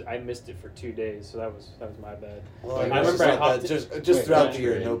I missed it for 2 days. So that was my bad. Well, I remember I hopped just Wait, throughout the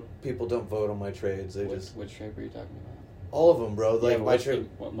year, trade? no people don't vote on my trades. They Which trade were you talking about? all of them, bro. Like Yeah, my trade,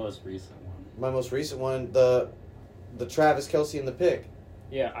 what most recent one? my most recent one, the Travis Kelce and the pick.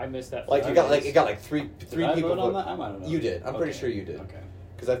 Yeah, I missed that. Like for it 2 got days. like three Did I people vote on that? I might have. You did. I'm pretty Okay. sure you did. Okay.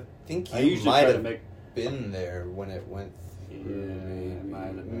 Because I think I you usually might try to have make. been there when it went through. Yeah, it might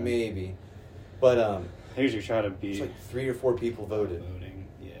have been. Maybe. But I usually try to be. it's like 3 or 4 people voted. Voting.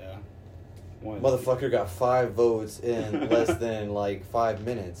 Yeah. One. Motherfucker got 5 votes in less than like 5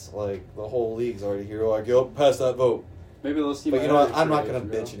 minutes. Like the whole league's already here. Like, yo, pass that vote. Maybe let's see. But my you know what? other I'm not trades, gonna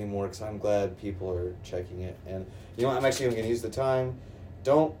bro. bitch anymore because I'm glad people are checking it. And you know what? I'm actually gonna use the time.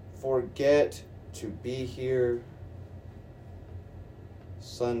 Don't forget to be here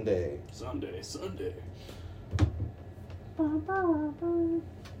Sunday. Sunday.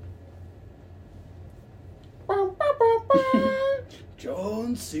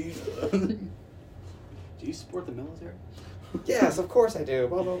 John Cena. Do you support the military? Yes, of course I do.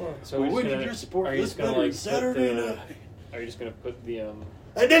 Blah blah blah. So we're when just did gonna- you support are you this just gonna, veteran? like, put Saturday the- night. Are you just gonna put the And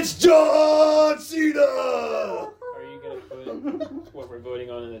it's John Cena. Are you gonna put what we're voting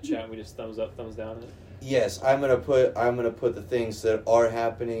on in the chat? And we just thumbs up, thumbs down it. Yes, I'm gonna put the things that are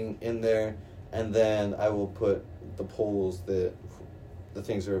happening in there, and then I will put the polls that the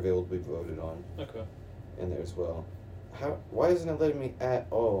things that are available to be voted on Okay. in there as well. Why isn't it letting me at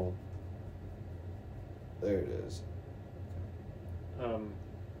all? There it is.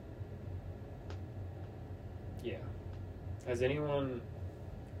 Yeah. Has anyone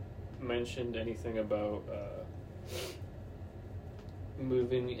mentioned anything about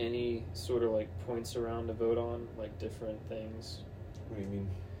moving any sort of like points around to vote on, like different things? What do you mean?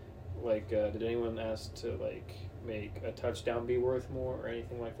 Like, did anyone ask to like make a touchdown be worth more or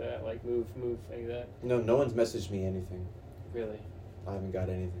anything like that? Like move any of that? No one's messaged me anything. Really? I haven't got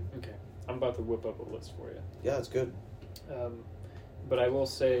anything. Okay. I'm about to whip up a list for you. Yeah, that's good. But I will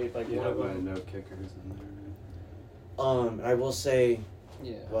say, like, You one have of them. no kickers in there. I will say,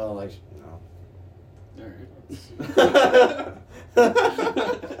 Yeah. well, no. Alright.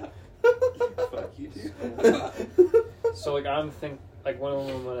 Fuck you, dude. So like one of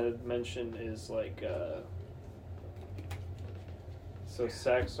them I'm gonna mention is like so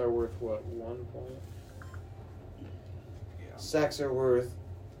sacks are worth what, 1 point? Sacks are worth,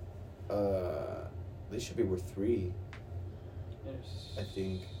 they should be worth 3, I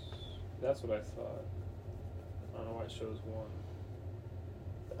think. That's what I thought. I don't know why it shows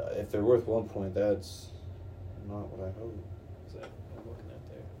 1. If they're worth 1 point, that's not what I hope. Is that I'm looking at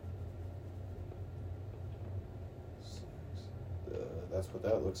there? That's what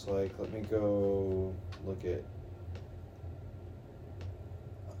that looks like. Let me go look at.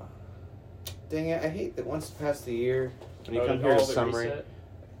 Dang it! I hate that once past the year when you come did here all to of it summary. reset?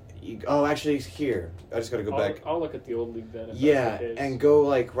 Actually, it's here. I just gotta go back. I'll look at the old league then. If Yeah, that's the case. and go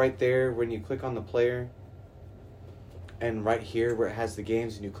like right there when you click on the player. And right here where it has the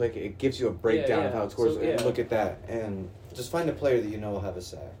games and you click it, it gives you a breakdown of yeah. how it scores. So, And yeah. look at that. And just find a player that you know will have a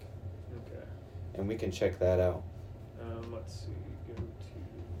sack. Okay. And we can check that out. Let's see. Go to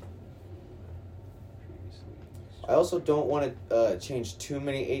previous leagues. I also don't want to change too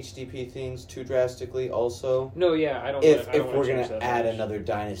many HDP things too drastically also. No, yeah, I don't. If I don't wanna we're change going that to add much. another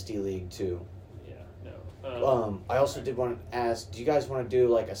Dynasty League too. Yeah, no. I also did want to ask, do you guys want to do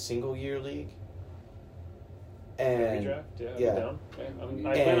like a single year league? And redraft? Yeah, yeah. I'm down. Okay.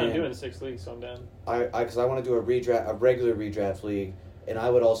 I plan on doing 6 leagues, so I'm down. because I want to do a regular redraft league, and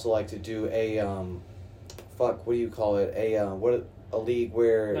I would also like to do a what do you call it? A league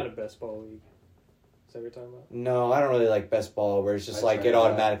where Not a best ball league. Is that what you're talking about? No, I don't really like best ball where it's just I like tried it that.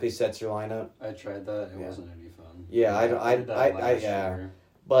 automatically sets your lineup. I tried that. It Yeah. wasn't any fun. Yeah, I did that last yeah. year.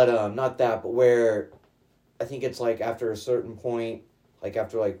 But not that, but where I think it's like after a certain point, like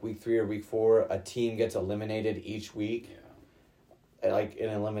after like week 3 or week 4, a team gets eliminated each week. Yeah. Like an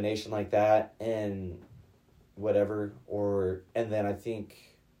elimination like that and whatever, and then I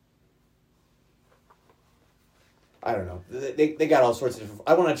think I don't know. They got all sorts of different.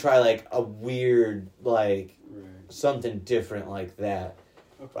 I want to try like a weird like Right. something different like that.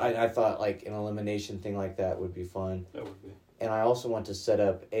 Okay. I thought like an elimination thing like that would be fun. That would be. And I also want to set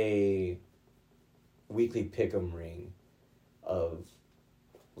up a weekly pick'em ring of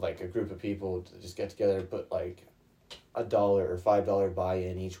like a group of people to just get together, put like $1 or $5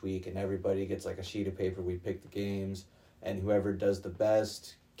 buy-in each week, and everybody gets like a sheet of paper. We pick the games, and whoever does the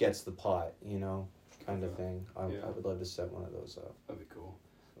best gets the pot, kind of thing. I would love to set one of those up. That'd be cool.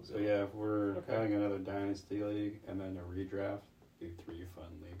 So yeah, if we're having another Dynasty League and then a redraft, be 3 fun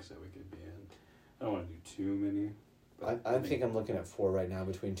leagues that we could be in. I don't want to do too many. I think I'm looking at 4 right now,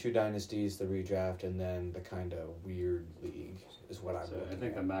 between 2 dynasties, the redraft, and then the kind of weird league is what I'm looking at. I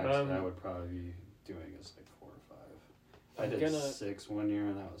think the max I would probably be doing is like 4 or 5. I did 6 one year,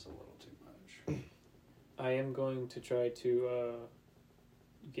 and that was a little too much. I am going to try to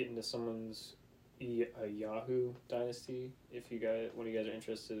get into someone's Yahoo Dynasty. When you guys are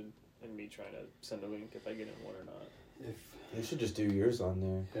interested in me trying to send a link if I get in one or not. You should just do yours on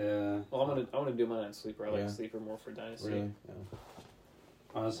there. Yeah. Well, I'm gonna do mine on Sleeper. I like Sleeper more for Dynasty. Really? Yeah.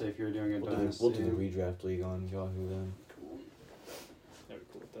 Honestly, if you're doing a Dynasty, we'll do the redraft league on Yahoo then. Cool. I'd be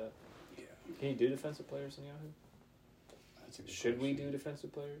cool with that. Yeah. Can you do defensive players in Yahoo? That's a good Should question. we do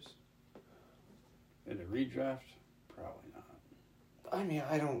defensive players? In a redraft? Probably not. I mean,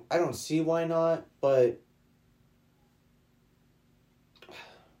 I don't see why not, but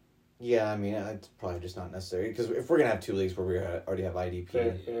yeah, I mean, it's probably just not necessary, because if we're gonna have 2 leagues where we already have IDP,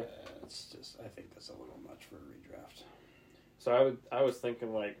 Fair. It's just, I think that's a little much for a redraft. So I was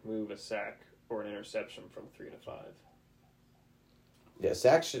thinking like move a sack or an interception from 3 to 5. yeah,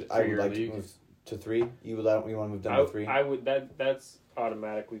 sacks should. I would like league? to move to 3. You want to move down to 3? I would that's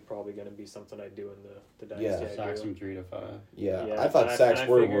automatically probably going to be something I do in the Dynasty. Yeah. Sacks from 3 to 5. Yeah, Yeah, I thought and sacks I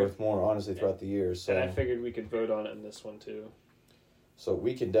were figured- worth more, honestly, throughout the year. So And I figured we could vote on it in this one too. So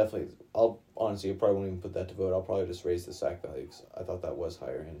we can definitely. I probably won't even put that to vote. I'll probably just raise the sack value, because I thought that was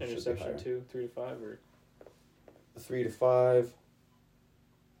higher and it should be higher. Interception 2, 3 to 5, or 3 to 5.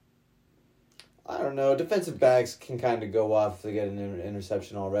 I don't know. Defensive backs can kind of go off if they get an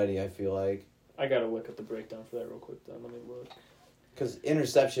interception already, I feel like. I gotta look at the breakdown for that real quick. Then let me look. Because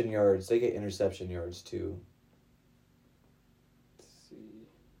interception yards, they get interception yards too. Let's see.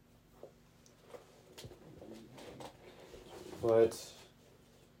 But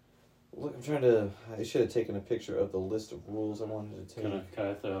look, I should have taken a picture of the list of rules I wanted to take. Can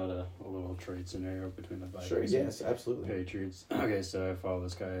I throw out a little trade scenario between the Vikings Sure, yes, absolutely. and Patriots? Okay, so I follow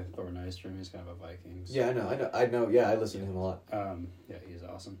this guy, Thor Nystrom. He's kind of a Vikings. Yeah, I know. Yeah, I listen to him a lot. Yeah, he's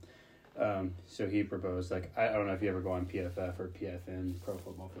awesome. So he proposed, like, I don't know if you ever go on PFF or PFN, Pro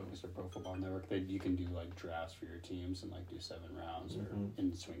Football Focus or Pro Football Network. You can do like drafts for your teams and like do 7 rounds or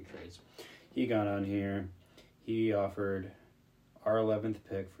in swing trades. He got on here. He offered our 11th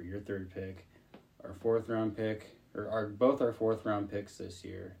pick for your 3rd pick, our 4th round pick, or both our 4th round picks this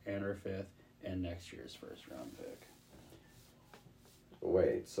year, and our 5th, and next year's 1st round pick.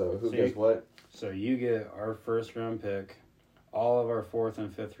 Wait, so who gets what? So you get our 1st round pick, all of our 4th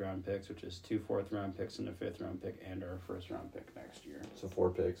and 5th round picks, which is 2 4th round picks and a 5th round pick, and our 1st round pick next year. So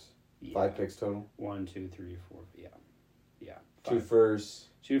 4 picks. Yeah. 5 picks total? 1, 2, 3, 4. Yeah. 2 firsts.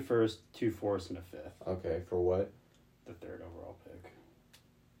 2 first, 2 fourths, and a 5th. Okay, for what? The 3rd overall pick.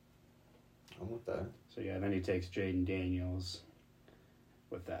 I'm with that. So yeah, then he takes Jaden Daniels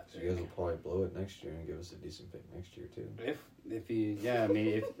with that So pick. you guys will probably blow it next year and give us a decent pick next year too. If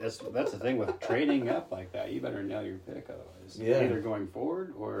that's the thing with trading up like that, you better nail your pick, otherwise either going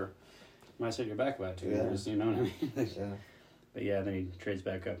forward or you might set your back about 2 years. You know what I mean? Yeah. But yeah, then he trades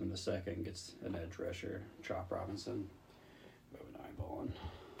back up in the 2nd, gets an edge rusher, Chop Robinson, moving eyeballing.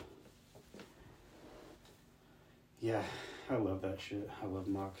 Yeah, I love that shit. I love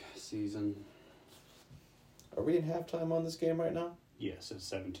mock season. Are we in halftime on this game right now? Yes, it's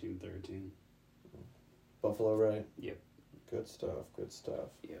 17-13. Buffalo, right? Yep. Good stuff.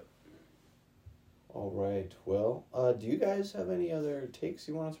 Yep. All right. Well, do you guys have any other takes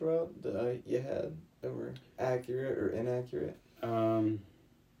you want to throw out that you had that were accurate or inaccurate? Any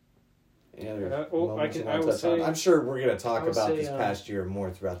other moments you want to touch on? I'm sure we're going to talk about this past year more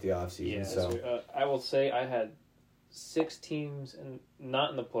throughout the offseason. Yeah, so I will say I had 6 teams and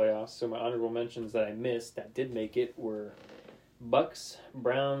not in the playoffs. So my honorable mentions that I missed that did make it were Bucks,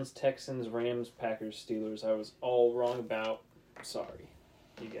 Browns, Texans, Rams, Packers, Steelers. I was all wrong about. Sorry,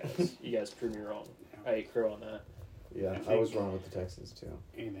 you guys proved me wrong. I ate crow on that. Yeah, I was wrong with the Texans too.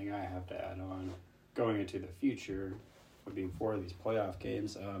 Anything I have to add on going into the future would be for these playoff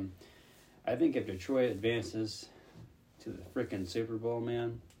games. I think if Detroit advances to the freaking Super Bowl,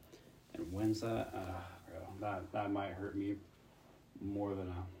 man, and wins that, that might hurt me more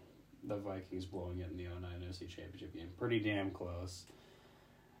than the Vikings blowing it in the 2009 NFC Championship game. Pretty damn close.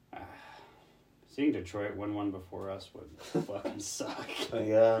 Seeing Detroit win one before us would fucking suck.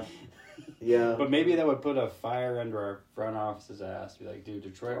 Yeah. Yeah. But maybe that would put a fire under our front office's ass. Be like, dude,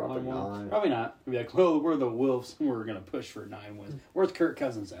 Detroit Probably won one? not. Probably not. Be like, well, we're the Wolves. And we're going to push for 9 wins. Where's Kirk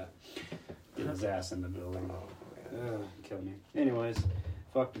Cousins at? Get his ass in the building. Kill me. Anyways,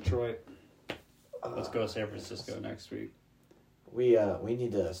 fuck Detroit. Let's go San Francisco next week. We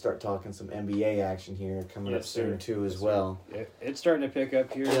need to start talking some NBA action here coming up soon too as well. It's starting to pick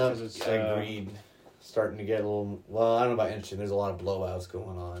up here because it's agreed. Starting to get a little. Well, I don't know about interesting. There's a lot of blowouts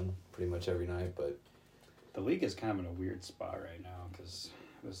going on pretty much every night, but the league is kind of in a weird spot right now because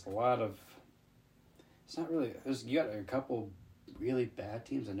there's a lot of. It's not really. You got a couple really bad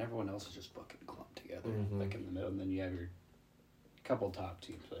teams, and everyone else is just fucking clumped together, like in the middle. And then you have your couple top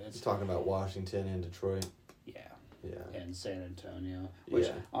teams. It's talking about Washington and Detroit. Yeah, and San Antonio. Which,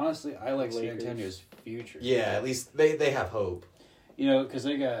 honestly, I like San Antonio's future. Yeah, at least they have hope. You know, because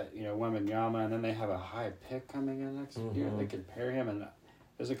they got, Wembanyama, and then they have a high pick coming in next year. They could pair him, and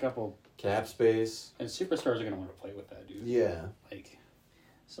there's a couple... Cap space. And superstars are going to want to play with that dude. Yeah.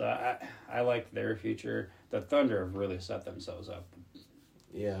 So I like their future. The Thunder have really set themselves up.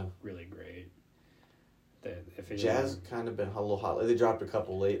 Yeah. Really great. Jazz kind of been a little hot. They dropped a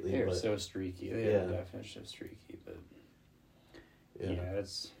couple lately. They're so streaky. They have a definition of streaky, but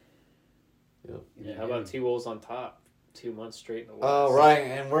it's... Yep. Yeah, how about T-Wolves on top? 2 months straight in the West. Oh, right,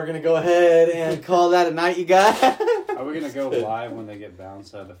 and we're going to go ahead and call that a night, you guys. Are we going to go live when they get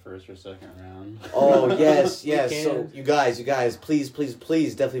bounced out of the first or second round? Oh, yes. So, you guys, please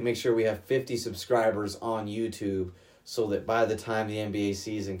definitely make sure we have 50 subscribers on YouTube so that by the time the NBA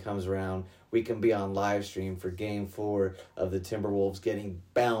season comes around, we can be on live stream for Game 4 of the Timberwolves getting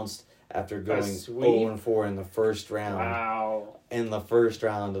bounced after going 0-4 in the first round. Wow. In the first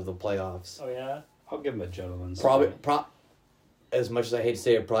round of the playoffs. Oh, yeah? I'll give him a gentleman's. As much as I hate to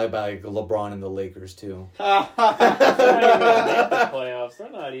say it, probably by LeBron and the Lakers too. They're not even gonna make the playoffs. They're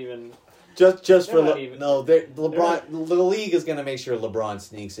not even. Just for LeBron. The league is gonna make sure LeBron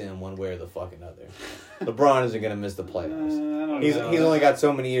sneaks in one way or the fucking other. LeBron isn't gonna miss the playoffs. He's only got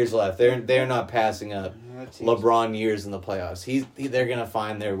so many years left. They're not passing up LeBron years in the playoffs. They're gonna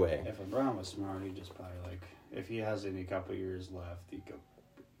find their way. If LeBron was smart, he'd just probably if he has any couple years left, he'd go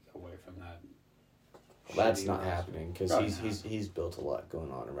away from that. Well, that's not happening because he's built a lot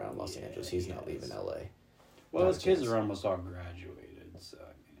going on around Los Angeles. He's not leaving LA. Well, his kids are almost all graduated, so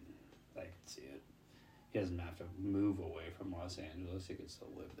I can see it. He doesn't have to move away from Los Angeles. He can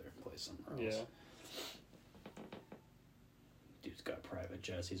still live there and play somewhere else. Yeah. Dude's got private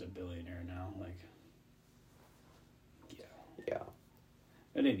jets. He's a billionaire now. Yeah.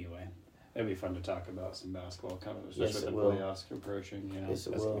 But anyway. It'd be fun to talk about some basketball, especially with the playoffs approaching. Yes,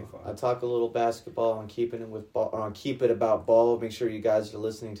 it will. I talk a little basketball and keeping it with ball, or keep it about ball. Make sure you guys are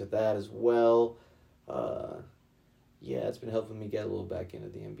listening to that as well. It's been helping me get a little back into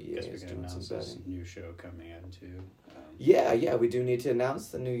the NBA. I guess we can announce this new show coming in too. We do need to announce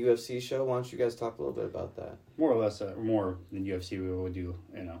the new UFC show. Why don't you guys talk a little bit about that? More or less, more than UFC, we will do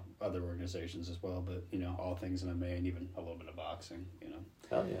other organizations as well, but all things MMA and even a little bit of boxing.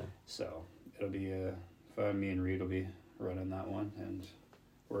 Hell yeah! So it'll be fun. Me and Reed will be running that one, and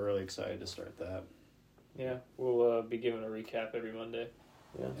we're really excited to start that. Yeah, we'll be giving a recap every Monday.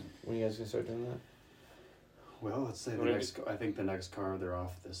 Yeah, when are you guys gonna start doing that? Well, let's say I think the next card they're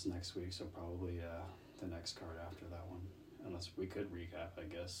off this next week, so probably the next card after that one. Unless we could recap,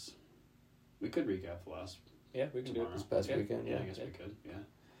 I guess. We could recap the last. Yeah, we can do it this past weekend. Yeah, I guess we could. Yeah,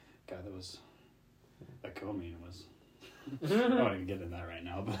 God, that co-main was. I don't want to get into that right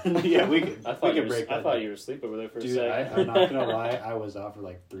now, but yeah, we could. I thought you were asleep over there for a second. I'm not gonna lie, I was off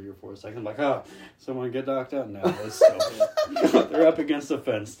for 3 or 4 seconds. I'm like, oh, someone get knocked out? No, it's still they're up against the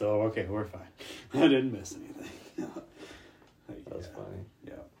fence still. Okay, we're fine. I didn't miss anything. That was funny.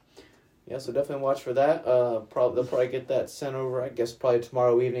 Yeah. Yeah, so definitely watch for that. They'll probably get that sent over. I guess probably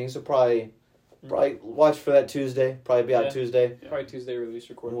tomorrow evening. So probably watch for that Tuesday. Probably be out Tuesday. Yeah. Probably Tuesday release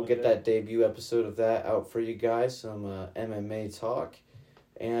recording. We'll get that debut episode of that out for you guys. Some MMA talk,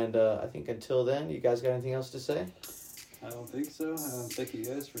 and I think until then, you guys got anything else to say? I don't think so. Thank you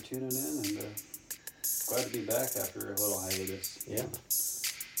guys for tuning in, and glad to be back after a little hiatus. Yeah.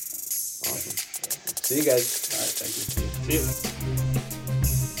 Awesome. See you guys. All right. Thank you. See you.